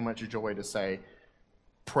me so much joy to say,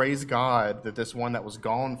 praise God that this one that was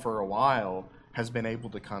gone for a while has been able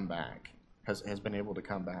to come back, has been able to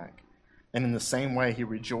come back. And in the same way, he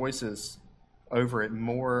rejoices over it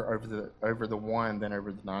more over the one than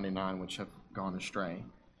over the 99 which have gone astray.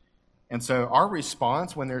 And so our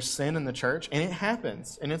response when there's sin in the church, and it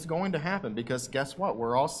happens, and it's going to happen, because guess what?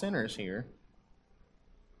 We're all sinners here.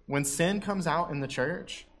 When sin comes out in the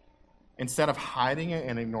church, instead of hiding it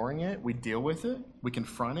and ignoring it, we deal with it. We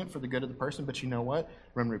confront it for the good of the person. But you know what?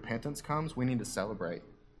 When repentance comes, we need to celebrate.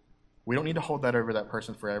 We don't need to hold that over that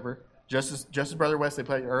person forever. Just as Brother Wesley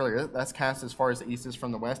played earlier, that's cast as far as the east is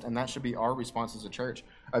from the west, and that should be our response as a church.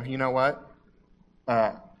 Of, you know what?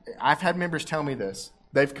 I've had members tell me this.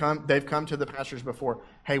 They've come to the pastors before.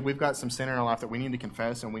 Hey, we've got some sin in our life that we need to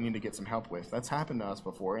confess and we need to get some help with. That's happened to us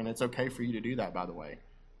before, and it's okay for you to do that, by the way.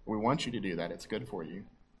 We want you to do that. It's good for you.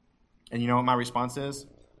 And you know what my response is?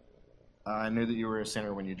 I knew that you were a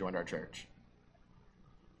sinner when you joined our church.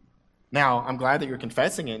 Now, I'm glad that you're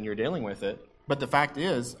confessing it and you're dealing with it. But the fact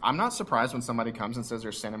is, I'm not surprised when somebody comes and says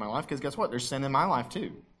there's sin in my life, because guess what? There's sin in my life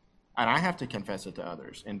too. And I have to confess it to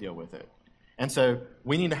others and deal with it. And so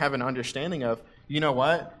we need to have an understanding of, you know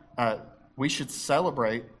what? We should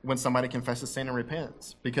celebrate when somebody confesses sin and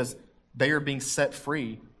repents, because they are being set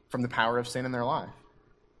free from the power of sin in their life.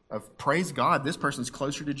 Of praise God, this person's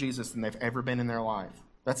closer to Jesus than they've ever been in their life.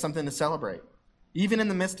 That's something to celebrate. Even in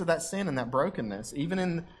the midst of that sin and that brokenness, even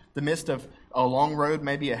in the midst of a long road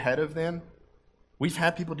maybe ahead of them, we've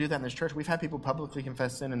had people do that in this church. We've had people publicly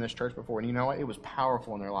confess sin in this church before, and you know what? It was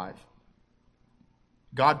powerful in their life.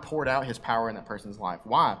 God poured out his power in that person's life.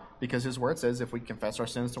 Why? Because his word says if we confess our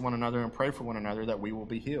sins to one another and pray for one another, that we will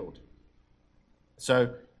be healed.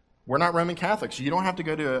 So we're not Roman Catholics. You don't have to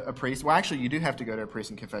go to a priest. Well, actually, you do have to go to a priest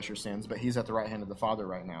and confess your sins, but he's at the right hand of the Father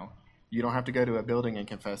right now. You don't have to go to a building and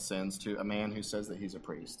confess sins to a man who says that he's a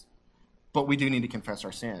priest. But we do need to confess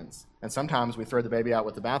our sins. And sometimes we throw the baby out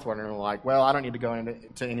with the bathwater and we're like, well, I don't need to go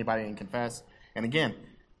into anybody and confess. And again,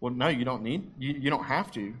 Well, no, you don't need, you don't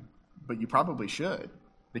have to, but you probably should,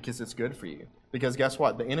 because it's good for you. Because guess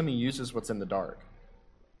what? The enemy uses what's in the dark.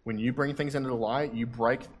 When you bring things into the light, you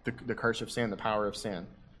break the curse of sin, the power of sin.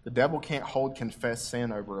 The devil can't hold confessed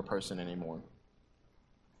sin over a person anymore.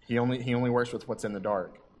 He only works with what's in the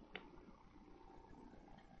dark.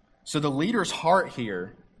 So the leader's heart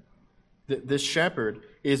here, this shepherd,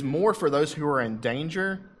 is more for those who are in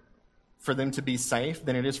danger, for them to be safe,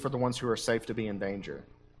 than it is for the ones who are safe to be in danger.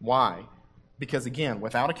 Why? Because again,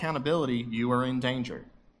 without accountability, you are in danger.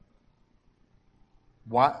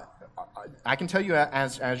 Why? I can tell you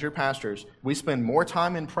as your pastors, we spend more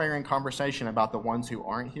time in prayer and conversation about the ones who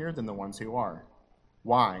aren't here than the ones who are.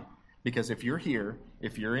 Why? Because if you're here,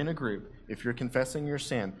 if you're in a group, if you're confessing your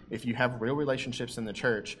sin, if you have real relationships in the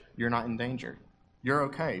church, you're not in danger. You're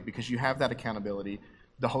okay because you have that accountability.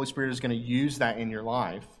 The Holy Spirit is going to use that in your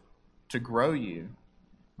life to grow you.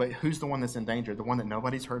 But who's the one that's in danger? The one that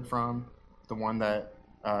nobody's heard from? The one that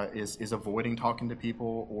is avoiding talking to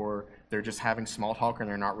people, or they're just having small talk and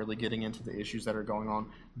they're not really getting into the issues that are going on?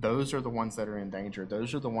 Those are the ones that are in danger.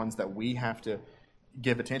 Those are the ones that we have to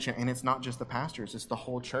give attention. And it's not just the pastors, it's the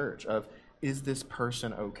whole church of, is this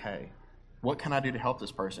person okay? What can I do to help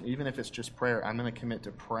this person? Even if it's just prayer, I'm going to commit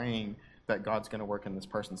to praying that God's going to work in this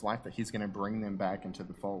person's life, that he's going to bring them back into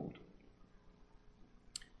the fold.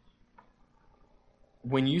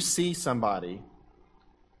 When you see somebody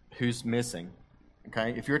who's missing,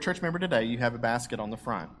 okay, if you're a church member today, you have a basket on the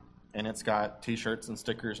front, and it's got t-shirts and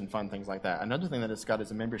stickers and fun things like that. Another thing that it's got is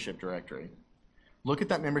a membership directory. Look at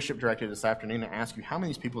that membership directory this afternoon and ask you, how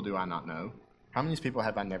many of these people do I not know? How many of these people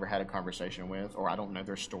have I never had a conversation with, or I don't know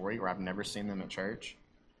their story, or I've never seen them at church?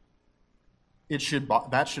 That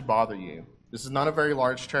should bother you. This is not a very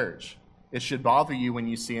large church. It should bother you when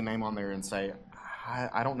you see a name on there and say,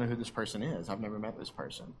 I don't know who this person is. I've never met this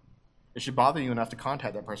person. It should bother you enough to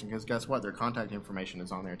contact that person, because guess what? Their contact information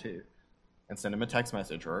is on there too. And send them a text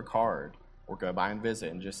message or a card, or go by and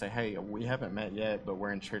visit and just say, hey, we haven't met yet, but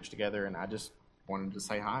we're in church together, and I just wanted to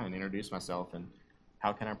say hi and introduce myself, and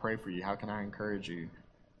how can I pray for you? How can I encourage you?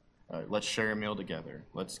 Let's share a meal together.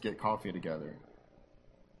 Let's get coffee together.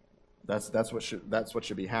 That's what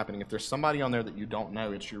should be happening. If there's somebody on there that you don't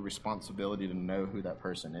know, it's your responsibility to know who that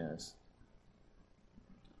person is.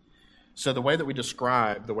 So the way that we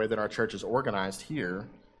describe the way that our church is organized here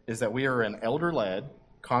is that we are an elder-led,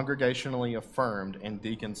 congregationally affirmed, and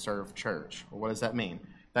deacon-served church. Well, what does that mean?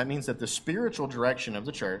 That means that the spiritual direction of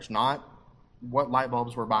the church, not what light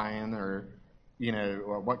bulbs we're buying or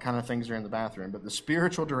what kind of things are in the bathroom, but the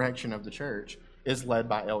spiritual direction of the church is led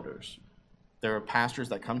by elders. There are pastors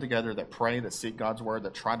that come together, that pray, that seek God's word,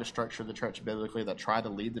 that try to structure the church biblically, that try to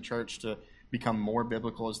lead the church to become more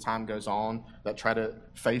biblical as time goes on, that try to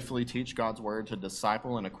faithfully teach God's word, to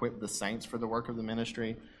disciple and equip the saints for the work of the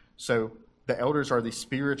ministry. So the elders are the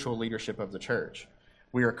spiritual leadership of the church.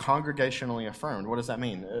 We are congregationally affirmed. What does that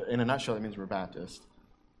mean? In a nutshell, it means we're Baptist.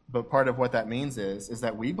 But part of what that means is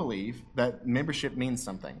that we believe that membership means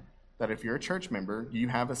something. That if you're a church member, you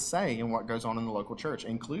have a say in what goes on in the local church,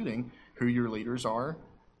 including who your leaders are,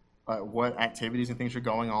 what activities and things are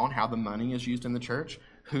going on, how the money is used in the church,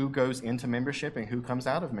 who goes into membership and who comes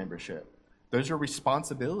out of membership. Those are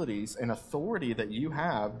responsibilities and authority that you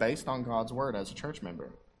have based on God's word as a church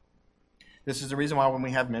member. This is the reason why when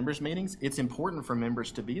we have members meetings, it's important for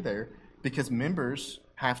members to be there, because members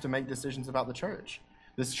have to make decisions about the church.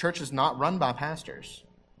 This church is not run by pastors.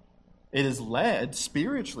 It is led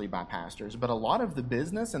spiritually by pastors, but a lot of the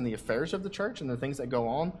business and the affairs of the church and the things that go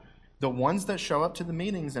on, the ones that show up to the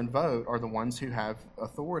meetings and vote are the ones who have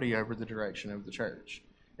authority over the direction of the church.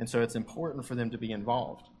 And so it's important for them to be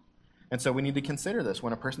involved. And so we need to consider this.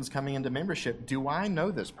 When a person's coming into membership, do I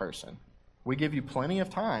know this person? We give you plenty of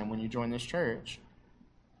time when you join this church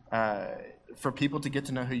for people to get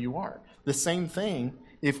to know who you are. The same thing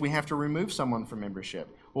if we have to remove someone from membership.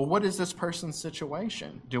 Well, what is this person's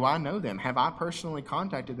situation? Do I know them? Have I personally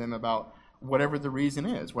contacted them about whatever the reason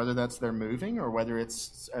is, whether that's they're moving or whether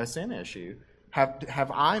it's a sin issue?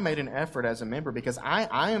 Have I made an effort as a member? Because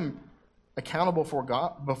I am accountable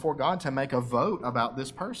before God to make a vote about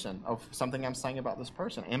this person, of something I'm saying about this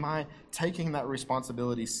person. Am I taking that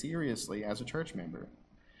responsibility seriously as a church member?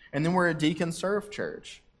 And then we're a deacon-served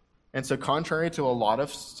church. And so contrary to a lot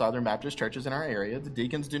of Southern Baptist churches in our area, the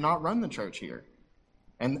deacons do not run the church here.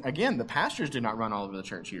 And again, the pastors do not run all of the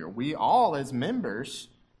church here. We all, as members,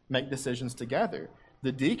 make decisions together.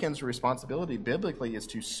 The deacon's responsibility biblically is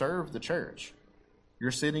to serve the church.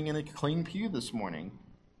 You're sitting in a clean pew this morning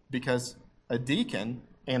because a deacon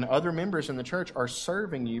and other members in the church are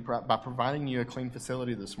serving you by providing you a clean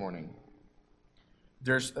facility this morning.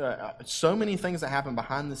 There's so many things that happen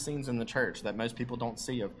behind the scenes in the church that most people don't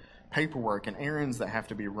see, of paperwork and errands that have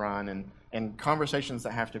to be run and conversations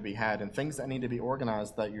that have to be had and things that need to be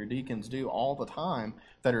organized that your deacons do all the time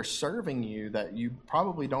that are serving you that you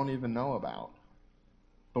probably don't even know about.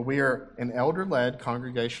 But we are an elder-led,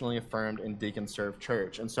 congregationally affirmed, and deacon-served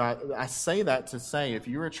church. And so I say that to say, if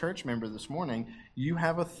you're a church member this morning, you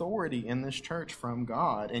have authority in this church from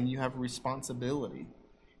God, and you have responsibility.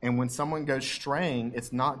 And when someone goes straying,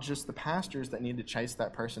 it's not just the pastors that need to chase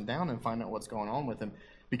that person down and find out what's going on with them.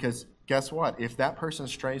 Because guess what? If that person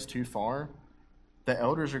strays too far, the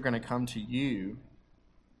elders are going to come to you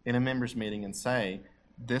in a members meeting and say,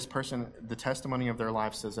 this person, the testimony of their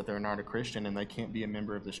life says that they're not a Christian and they can't be a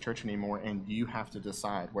member of this church anymore, and you have to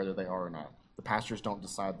decide whether they are or not. The pastors don't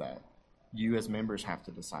decide that. You as members have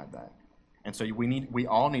to decide that. And so we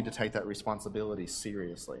all need to take that responsibility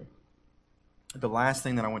seriously. The last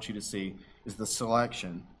thing that I want you to see is the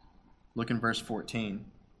selection. Look in verse 14.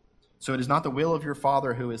 So it is not the will of your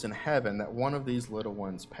Father who is in heaven that one of these little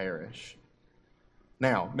ones perish.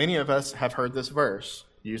 Now, many of us have heard this verse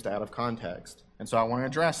used out of context. And so I want to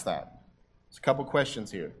address that. There's a couple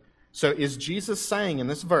questions here. So is Jesus saying in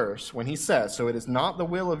this verse, when he says, so it is not the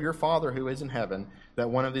will of your Father who is in heaven that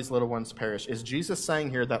one of these little ones perish, is Jesus saying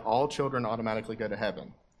here that all children automatically go to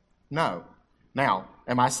heaven? No. Now,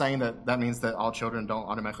 am I saying that that means that all children don't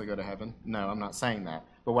automatically go to heaven? No, I'm not saying that.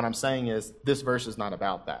 But what I'm saying is this verse is not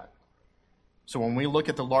about that. So when we look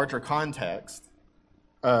at the larger context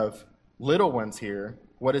of little ones here,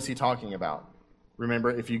 what is he talking about? Remember,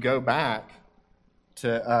 if you go back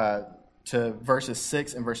to verses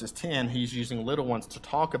 6 and verses 10, he's using little ones to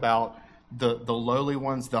talk about the lowly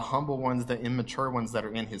ones, the humble ones, the immature ones that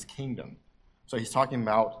are in his kingdom. So he's talking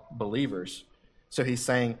about believers. So he's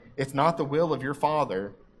saying, it's not the will of your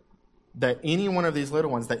Father that any one of these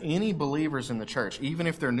little ones, that any believers in the church, even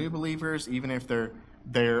if they're new believers, even if they're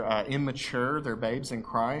immature, they're babes in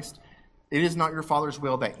Christ, it is not your Father's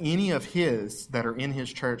will that any of his that are in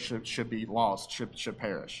his church should be lost, should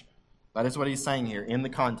perish. That is what he's saying here in the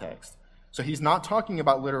context. So he's not talking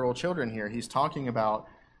about literal children here. He's talking about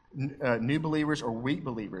new believers or weak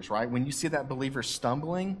believers, right? When you see that believer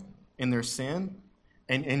stumbling in their sin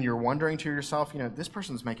and you're wondering to yourself, this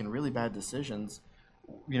person's making really bad decisions.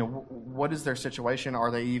 What is their situation?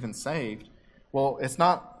 Are they even saved? Well, it's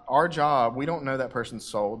not our job. We don't know that person's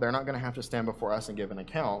soul. They're not going to have to stand before us and give an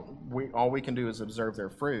account. All we can do is observe their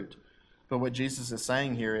fruit. But what Jesus is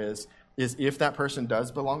saying here is if that person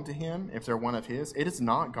does belong to him, if they're one of his, it is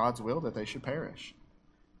not God's will that they should perish.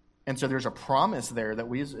 And so there's a promise there that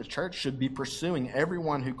we as a church should be pursuing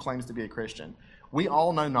everyone who claims to be a Christian. We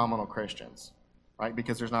all know nominal Christians, right?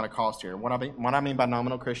 Because there's not a cost here. What I mean by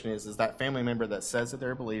nominal Christian is that family member that says that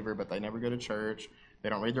they're a believer, but they never go to church, they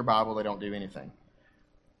don't read their Bible, they don't do anything.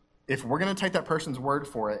 If we're going to take that person's word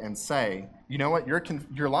for it and say, you know what,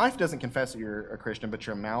 your life doesn't confess that you're a Christian, but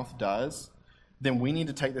your mouth does, then we need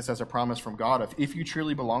to take this as a promise from God of if you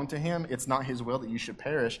truly belong to him, it's not his will that you should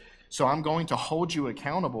perish. So I'm going to hold you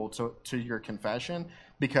accountable to your confession,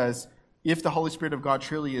 because if the Holy Spirit of God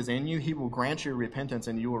truly is in you, he will grant you repentance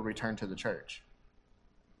and you will return to the church.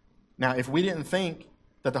 Now, if we didn't think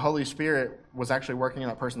that the Holy Spirit was actually working in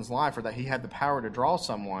that person's life or that he had the power to draw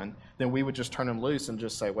someone, then we would just turn him loose and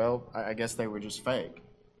just say, well, I guess they were just fake.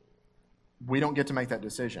 We don't get to make that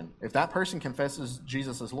decision. If that person confesses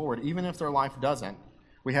Jesus as Lord, even if their life doesn't,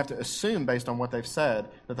 we have to assume based on what they've said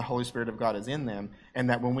that the Holy Spirit of God is in them, and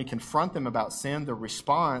that when we confront them about sin, the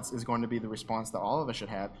response is going to be the response that all of us should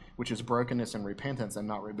have, which is brokenness and repentance and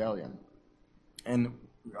not rebellion. And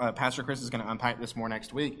Pastor Chris is going to unpack this more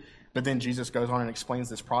next week, but then Jesus goes on and explains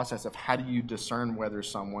this process of how do you discern whether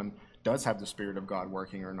someone does have the Spirit of God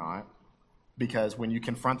working or not. Because when you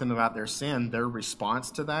confront them about their sin, their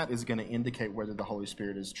response to that is going to indicate whether the Holy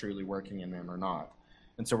Spirit is truly working in them or not.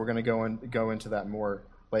 And so we're going to go into that more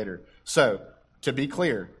later. So, to be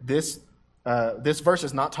clear, this verse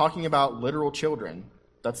is not talking about literal children.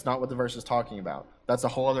 That's not what the verse is talking about. That's a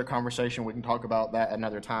whole other conversation. We can talk about that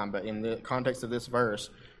another time. But in the context of this verse,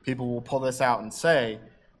 people will pull this out and say,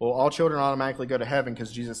 well, all children automatically go to heaven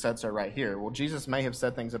because Jesus said so right here. Well, Jesus may have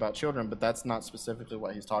said things about children, but that's not specifically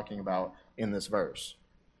what he's talking about in this verse.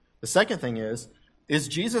 The second thing is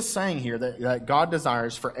Jesus saying here that God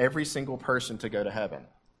desires for every single person to go to heaven?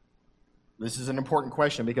 This is an important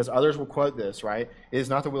question because others will quote this, right? It is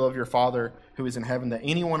not the will of your Father who is in heaven that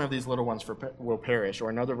any one of these little ones will perish. Or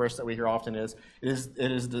another verse that we hear often is,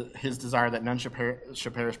 it is his desire that none should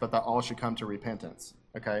perish, but that all should come to repentance.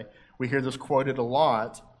 Okay? We hear this quoted a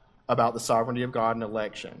lot about the sovereignty of God and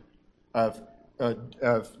election. Of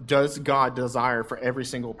does God desire for every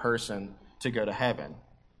single person to go to heaven?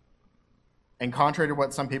 And contrary to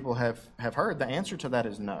what some people have heard, the answer to that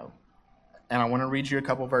is no. And I want to read you a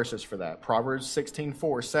couple verses for that. Proverbs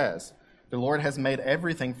 16:4 says, "The Lord has made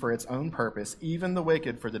everything for its own purpose, even the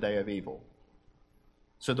wicked for the day of evil."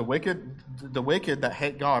 So the wicked that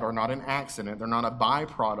hate God are not an accident. They're not a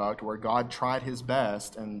byproduct where God tried his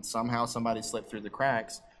best and somehow somebody slipped through the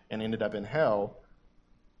cracks and ended up in hell.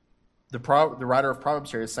 The writer of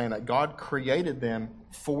Proverbs here is saying that God created them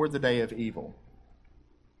for the day of evil.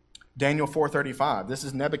 Daniel 4:35. This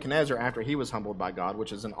is Nebuchadnezzar after he was humbled by God,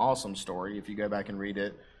 which is an awesome story if you go back and read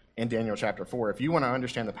it in Daniel chapter 4. If you want to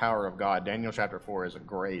understand the power of God, Daniel chapter 4 is a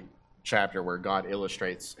great chapter where God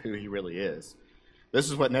illustrates who he really is. This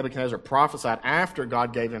is what Nebuchadnezzar prophesied after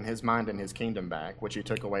God gave him his mind and his kingdom back, which he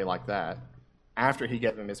took away like that. After he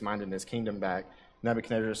gave him his mind and his kingdom back,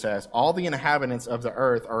 Nebuchadnezzar says, "All the inhabitants of the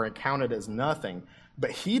earth are accounted as nothing,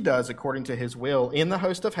 but he does according to his will in the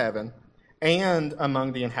host of heaven and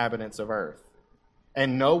among the inhabitants of earth.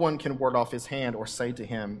 And no one can ward off his hand or say to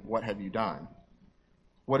him, 'What have you done?'"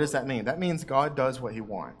 What does that mean? That means God does what he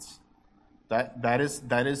wants. That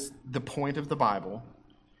is the point of the Bible.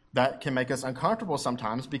 That can make us uncomfortable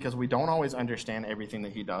sometimes because we don't always understand everything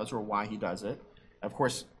that he does or why he does it. Of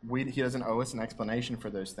course, he doesn't owe us an explanation for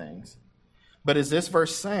those things. But is this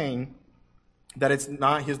verse saying that it's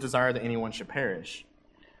not his desire that anyone should perish?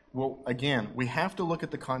 Well, again, we have to look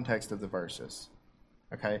at the context of the verses.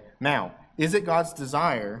 Okay. Now, is it God's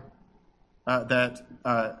desire that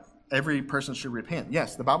every person should repent?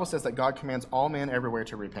 Yes, the Bible says that God commands all men everywhere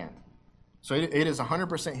to repent. So it is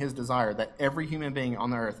 100% his desire that every human being on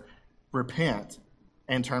the earth repent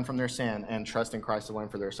and turn from their sin and trust in Christ alone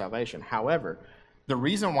for their salvation. However, the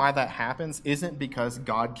reason why that happens isn't because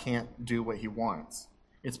God can't do what he wants.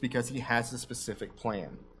 It's because he has a specific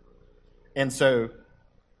plan. And so,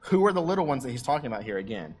 who are the little ones that he's talking about here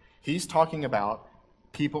again? He's talking about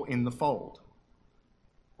people in the fold,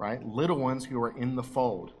 right? Little ones who are in the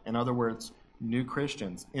fold. In other words, new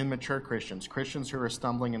Christians, immature Christians, Christians who are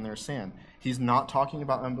stumbling in their sin. He's not talking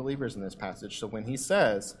about unbelievers in this passage. So when he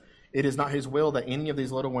says it is not his will that any of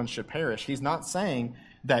these little ones should perish, he's not saying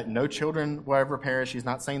that no children will ever perish. He's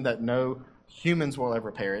not saying that no humans will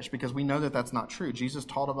ever perish, because we know that that's not true. Jesus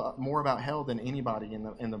taught more about hell than anybody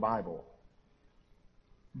in the Bible.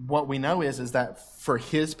 What we know is that for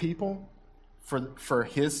his people, for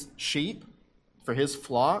his sheep, for his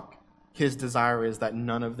flock, his desire is that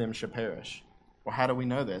none of them should perish. Well, how do we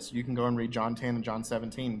know this? You can go and read John 10 and John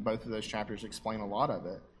 17. Both of those chapters explain a lot of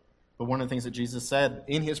it. But one of the things that Jesus said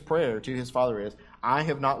in his prayer to his Father is, "I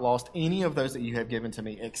have not lost any of those that you have given to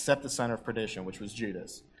me except the son of perdition," which was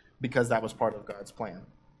Judas, because that was part of God's plan.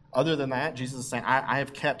 Other than that, Jesus is saying, I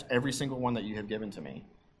have kept every single one that you have given to me.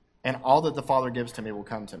 And all that the Father gives to me will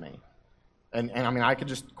come to me. And I mean, I could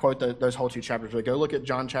just quote those whole two chapters, but go look at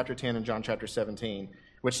John chapter 10 and John chapter 17,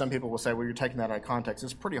 which some people will say, well, you're taking that out of context.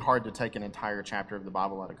 It's pretty hard to take an entire chapter of the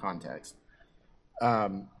Bible out of context.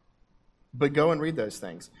 But go and read those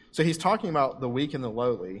things. So he's talking about the weak and the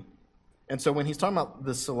lowly. And so when he's talking about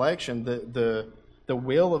the selection, the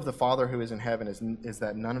will of the Father who is in heaven is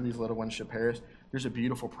that none of these little ones should perish. There's a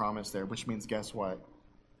beautiful promise there, which means, guess what?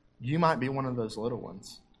 You might be one of those little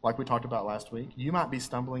ones. Like we talked about last week, you might be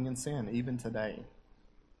stumbling in sin even today.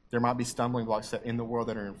 There might be stumbling blocks in the world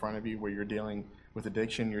that are in front of you where you're dealing with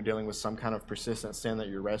addiction, you're dealing with some kind of persistent sin that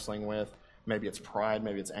you're wrestling with. Maybe it's pride,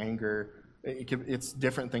 maybe it's anger. It's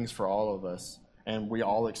different things for all of us, and we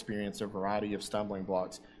all experience a variety of stumbling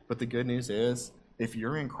blocks. But the good news is, if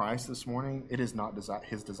you're in Christ this morning, it is not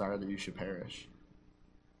his desire that you should perish.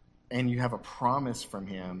 And you have a promise from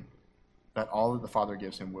him that all that the Father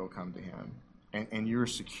gives him will come to him. And you're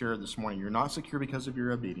secure this morning. You're not secure because of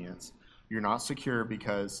your obedience. You're not secure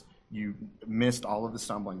because you missed all of the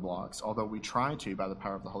stumbling blocks, although we try to by the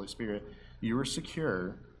power of the Holy Spirit. You are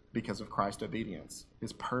secure because of Christ's obedience.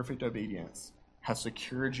 His perfect obedience has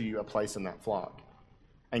secured you a place in that flock.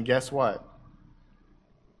 And guess what?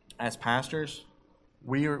 As pastors,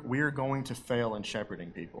 we are going to fail in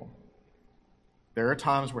shepherding people. There are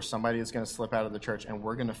times where somebody is going to slip out of the church, and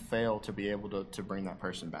we're going to fail to be able to bring that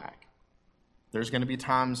person back. There's going to be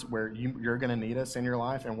times where you're going to need us in your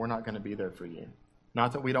life, and we're not going to be there for you.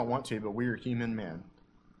 Not that we don't want to, but we are human men.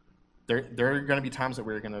 There are going to be times that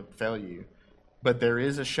we're going to fail you. But there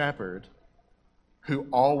is a shepherd who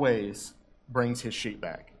always brings his sheep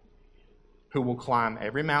back, who will climb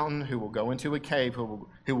every mountain, who will go into a cave, who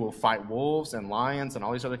will fight wolves and lions and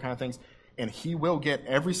all these other kind of things, and he will get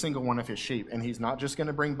every single one of his sheep. And he's not just going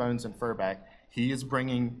to bring bones and fur back. He is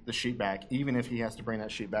bringing the sheep back, even if he has to bring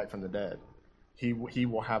that sheep back from the dead. He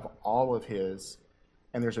will have all of his,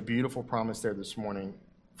 and there's a beautiful promise there this morning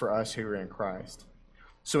for us who are in Christ.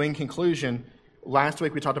 So in conclusion, last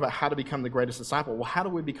week we talked about how to become the greatest disciple. Well, how do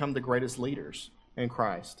we become the greatest leaders in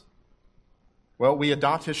Christ? Well, we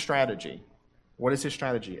adopt his strategy. What is his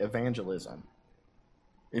strategy? Evangelism.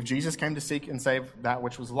 If Jesus came to seek and save that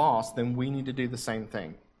which was lost, then we need to do the same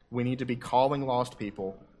thing. We need to be calling lost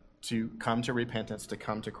people to come to repentance, to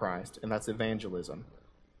come to Christ, and that's evangelism.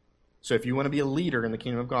 So if you want to be a leader in the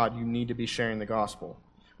kingdom of God, you need to be sharing the gospel.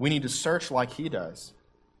 We need to search like he does,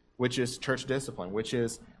 which is church discipline, which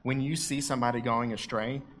is when you see somebody going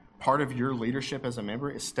astray, part of your leadership as a member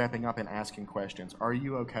is stepping up and asking questions. Are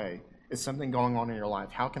you okay? Is something going on in your life?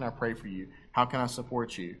 How can I pray for you? How can I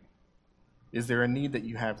support you? Is there a need that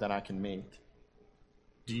you have that I can meet?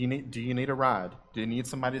 Do you need a ride? Do you need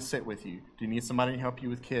somebody to sit with you? Do you need somebody to help you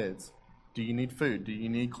with kids? Do you need food? Do you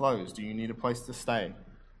need clothes? Do you need a place to stay?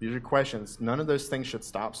 These are questions. None of those things should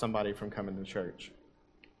stop somebody from coming to church.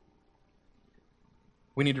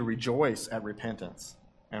 We need to rejoice at repentance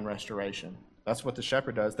and restoration. That's what the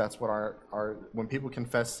shepherd does. That's what our when people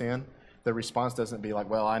confess sin, the response doesn't be like,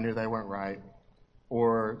 well, I knew they weren't right.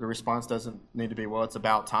 Or the response doesn't need to be, well, it's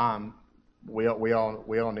about time. We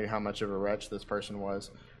all knew how much of a wretch this person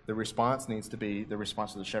was. The response needs to be the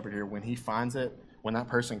response of the shepherd here. When he finds it, when that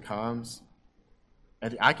person comes,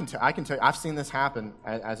 and I can tell you, I've seen this happen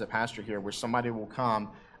as a pastor here, where somebody will come,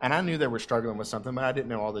 and I knew they were struggling with something, but I didn't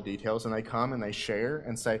know all the details, and they come and they share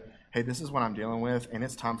and say, hey, this is what I'm dealing with, and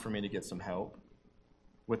it's time for me to get some help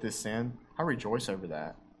with this sin. I rejoice over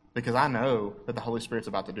that, because I know that the Holy Spirit's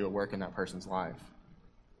about to do a work in that person's life,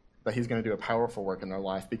 that he's going to do a powerful work in their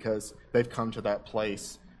life because they've come to that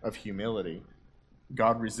place of humility.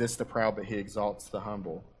 God resists the proud, but he exalts the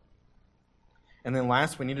humble. And then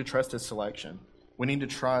last, we need to trust his selection. We need to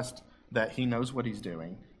trust that he knows what he's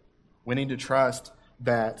doing. We need to trust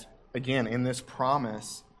that, again, in this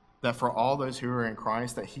promise, that for all those who are in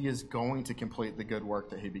Christ, that he is going to complete the good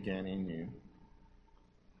work that he began in you.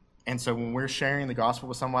 And so when we're sharing the gospel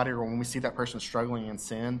with somebody, or when we see that person struggling in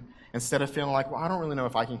sin, instead of feeling like, well, I don't really know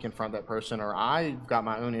if I can confront that person, or I've got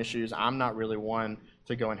my own issues, I'm not really one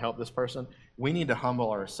to go and help this person, we need to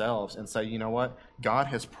humble ourselves and say, you know what? God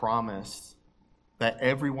has promised that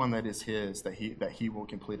everyone that is his, that he will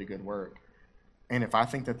complete a good work. And if I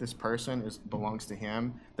think that this person belongs to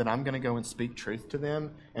him, then I'm going to go and speak truth to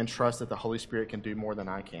them and trust that the Holy Spirit can do more than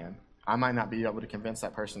I can. I might not be able to convince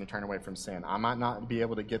that person to turn away from sin. I might not be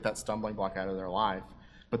able to get that stumbling block out of their life,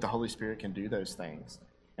 but the Holy Spirit can do those things.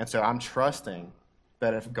 And so I'm trusting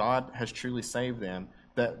that if God has truly saved them,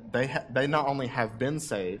 that they not only have been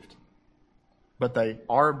saved, but they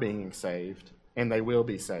are being saved, and they will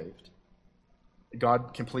be saved.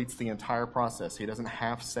 God completes the entire process. He doesn't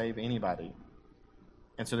half save anybody.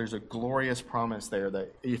 And so there's a glorious promise there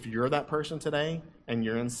that if you're that person today and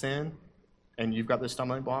you're in sin and you've got those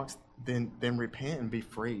stumbling blocks, then repent and be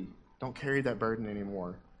free. Don't carry that burden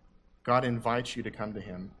anymore. God invites you to come to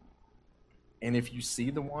him. And if you see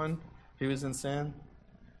the one who is in sin,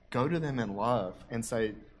 go to them in love and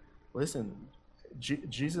say, listen,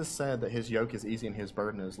 Jesus said that his yoke is easy and his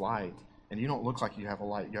burden is light. And you don't look like you have a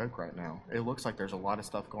light yoke right now. It looks like there's a lot of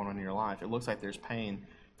stuff going on in your life. It looks like there's pain,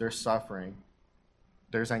 there's suffering,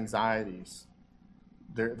 there's anxieties,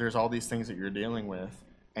 there's all these things that you're dealing with.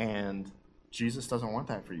 And Jesus doesn't want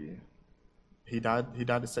that for you. He died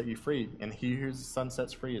to set you free. And he who the Son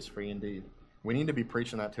sets free is free indeed. We need to be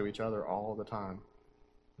preaching that to each other all the time.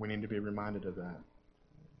 We need to be reminded of that.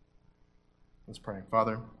 Let's pray.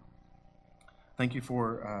 Father, thank you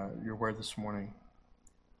for your word this morning.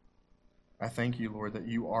 I thank you, Lord, that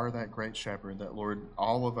you are that great shepherd, that, Lord,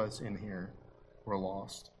 all of us in here were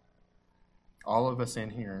lost. All of us in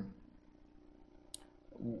here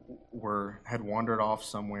had wandered off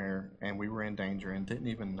somewhere, and we were in danger and didn't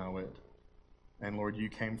even know it. And, Lord, you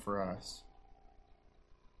came for us.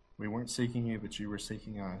 We weren't seeking you, but you were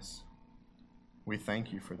seeking us. We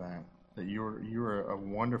thank you for that you are a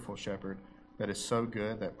wonderful shepherd that is so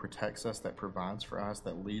good, that protects us, that provides for us,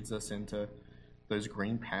 that leads us into those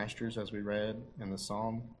green pastures, as we read in the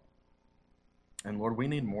psalm. And Lord, we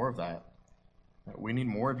need more of that. We need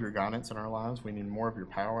more of your guidance in our lives. We need more of your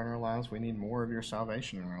power in our lives. We need more of your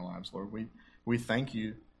salvation in our lives, Lord. We thank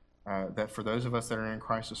you that for those of us that are in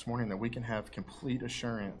Christ this morning, that we can have complete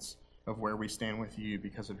assurance of where we stand with you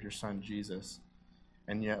because of your Son, Jesus.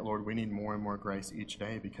 And yet, Lord, we need more and more grace each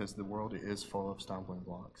day because the world is full of stumbling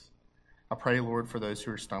blocks. I pray, Lord, for those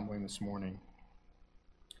who are stumbling this morning,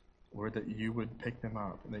 Lord, that you would pick them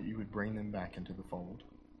up and that you would bring them back into the fold,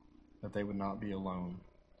 that they would not be alone,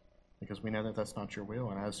 because we know that that's not your will.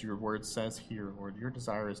 And as your word says here, Lord, your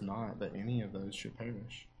desire is not that any of those should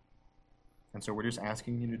perish. And so we're just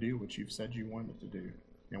asking you to do what you've said you wanted to do.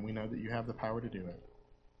 and we know that you have the power to do it.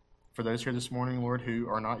 For those here this morning, Lord, who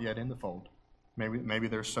are not yet in the fold, maybe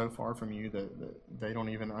they're so far from you that they don't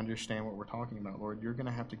even understand what we're talking about, Lord, you're going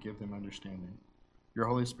to have to give them understanding. Your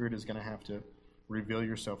Holy Spirit is going to have to reveal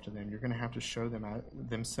yourself to them. You're going to have to show them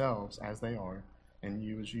themselves as they are and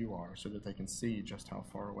you as you are, so that they can see just how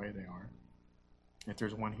far away they are. If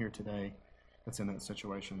there's one here today that's in that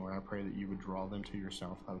situation, Lord, I pray that you would draw them to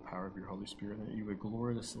yourself by the power of your Holy Spirit, and that you would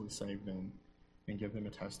gloriously save them and give them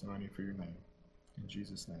a testimony for your name. In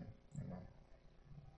Jesus' name, amen.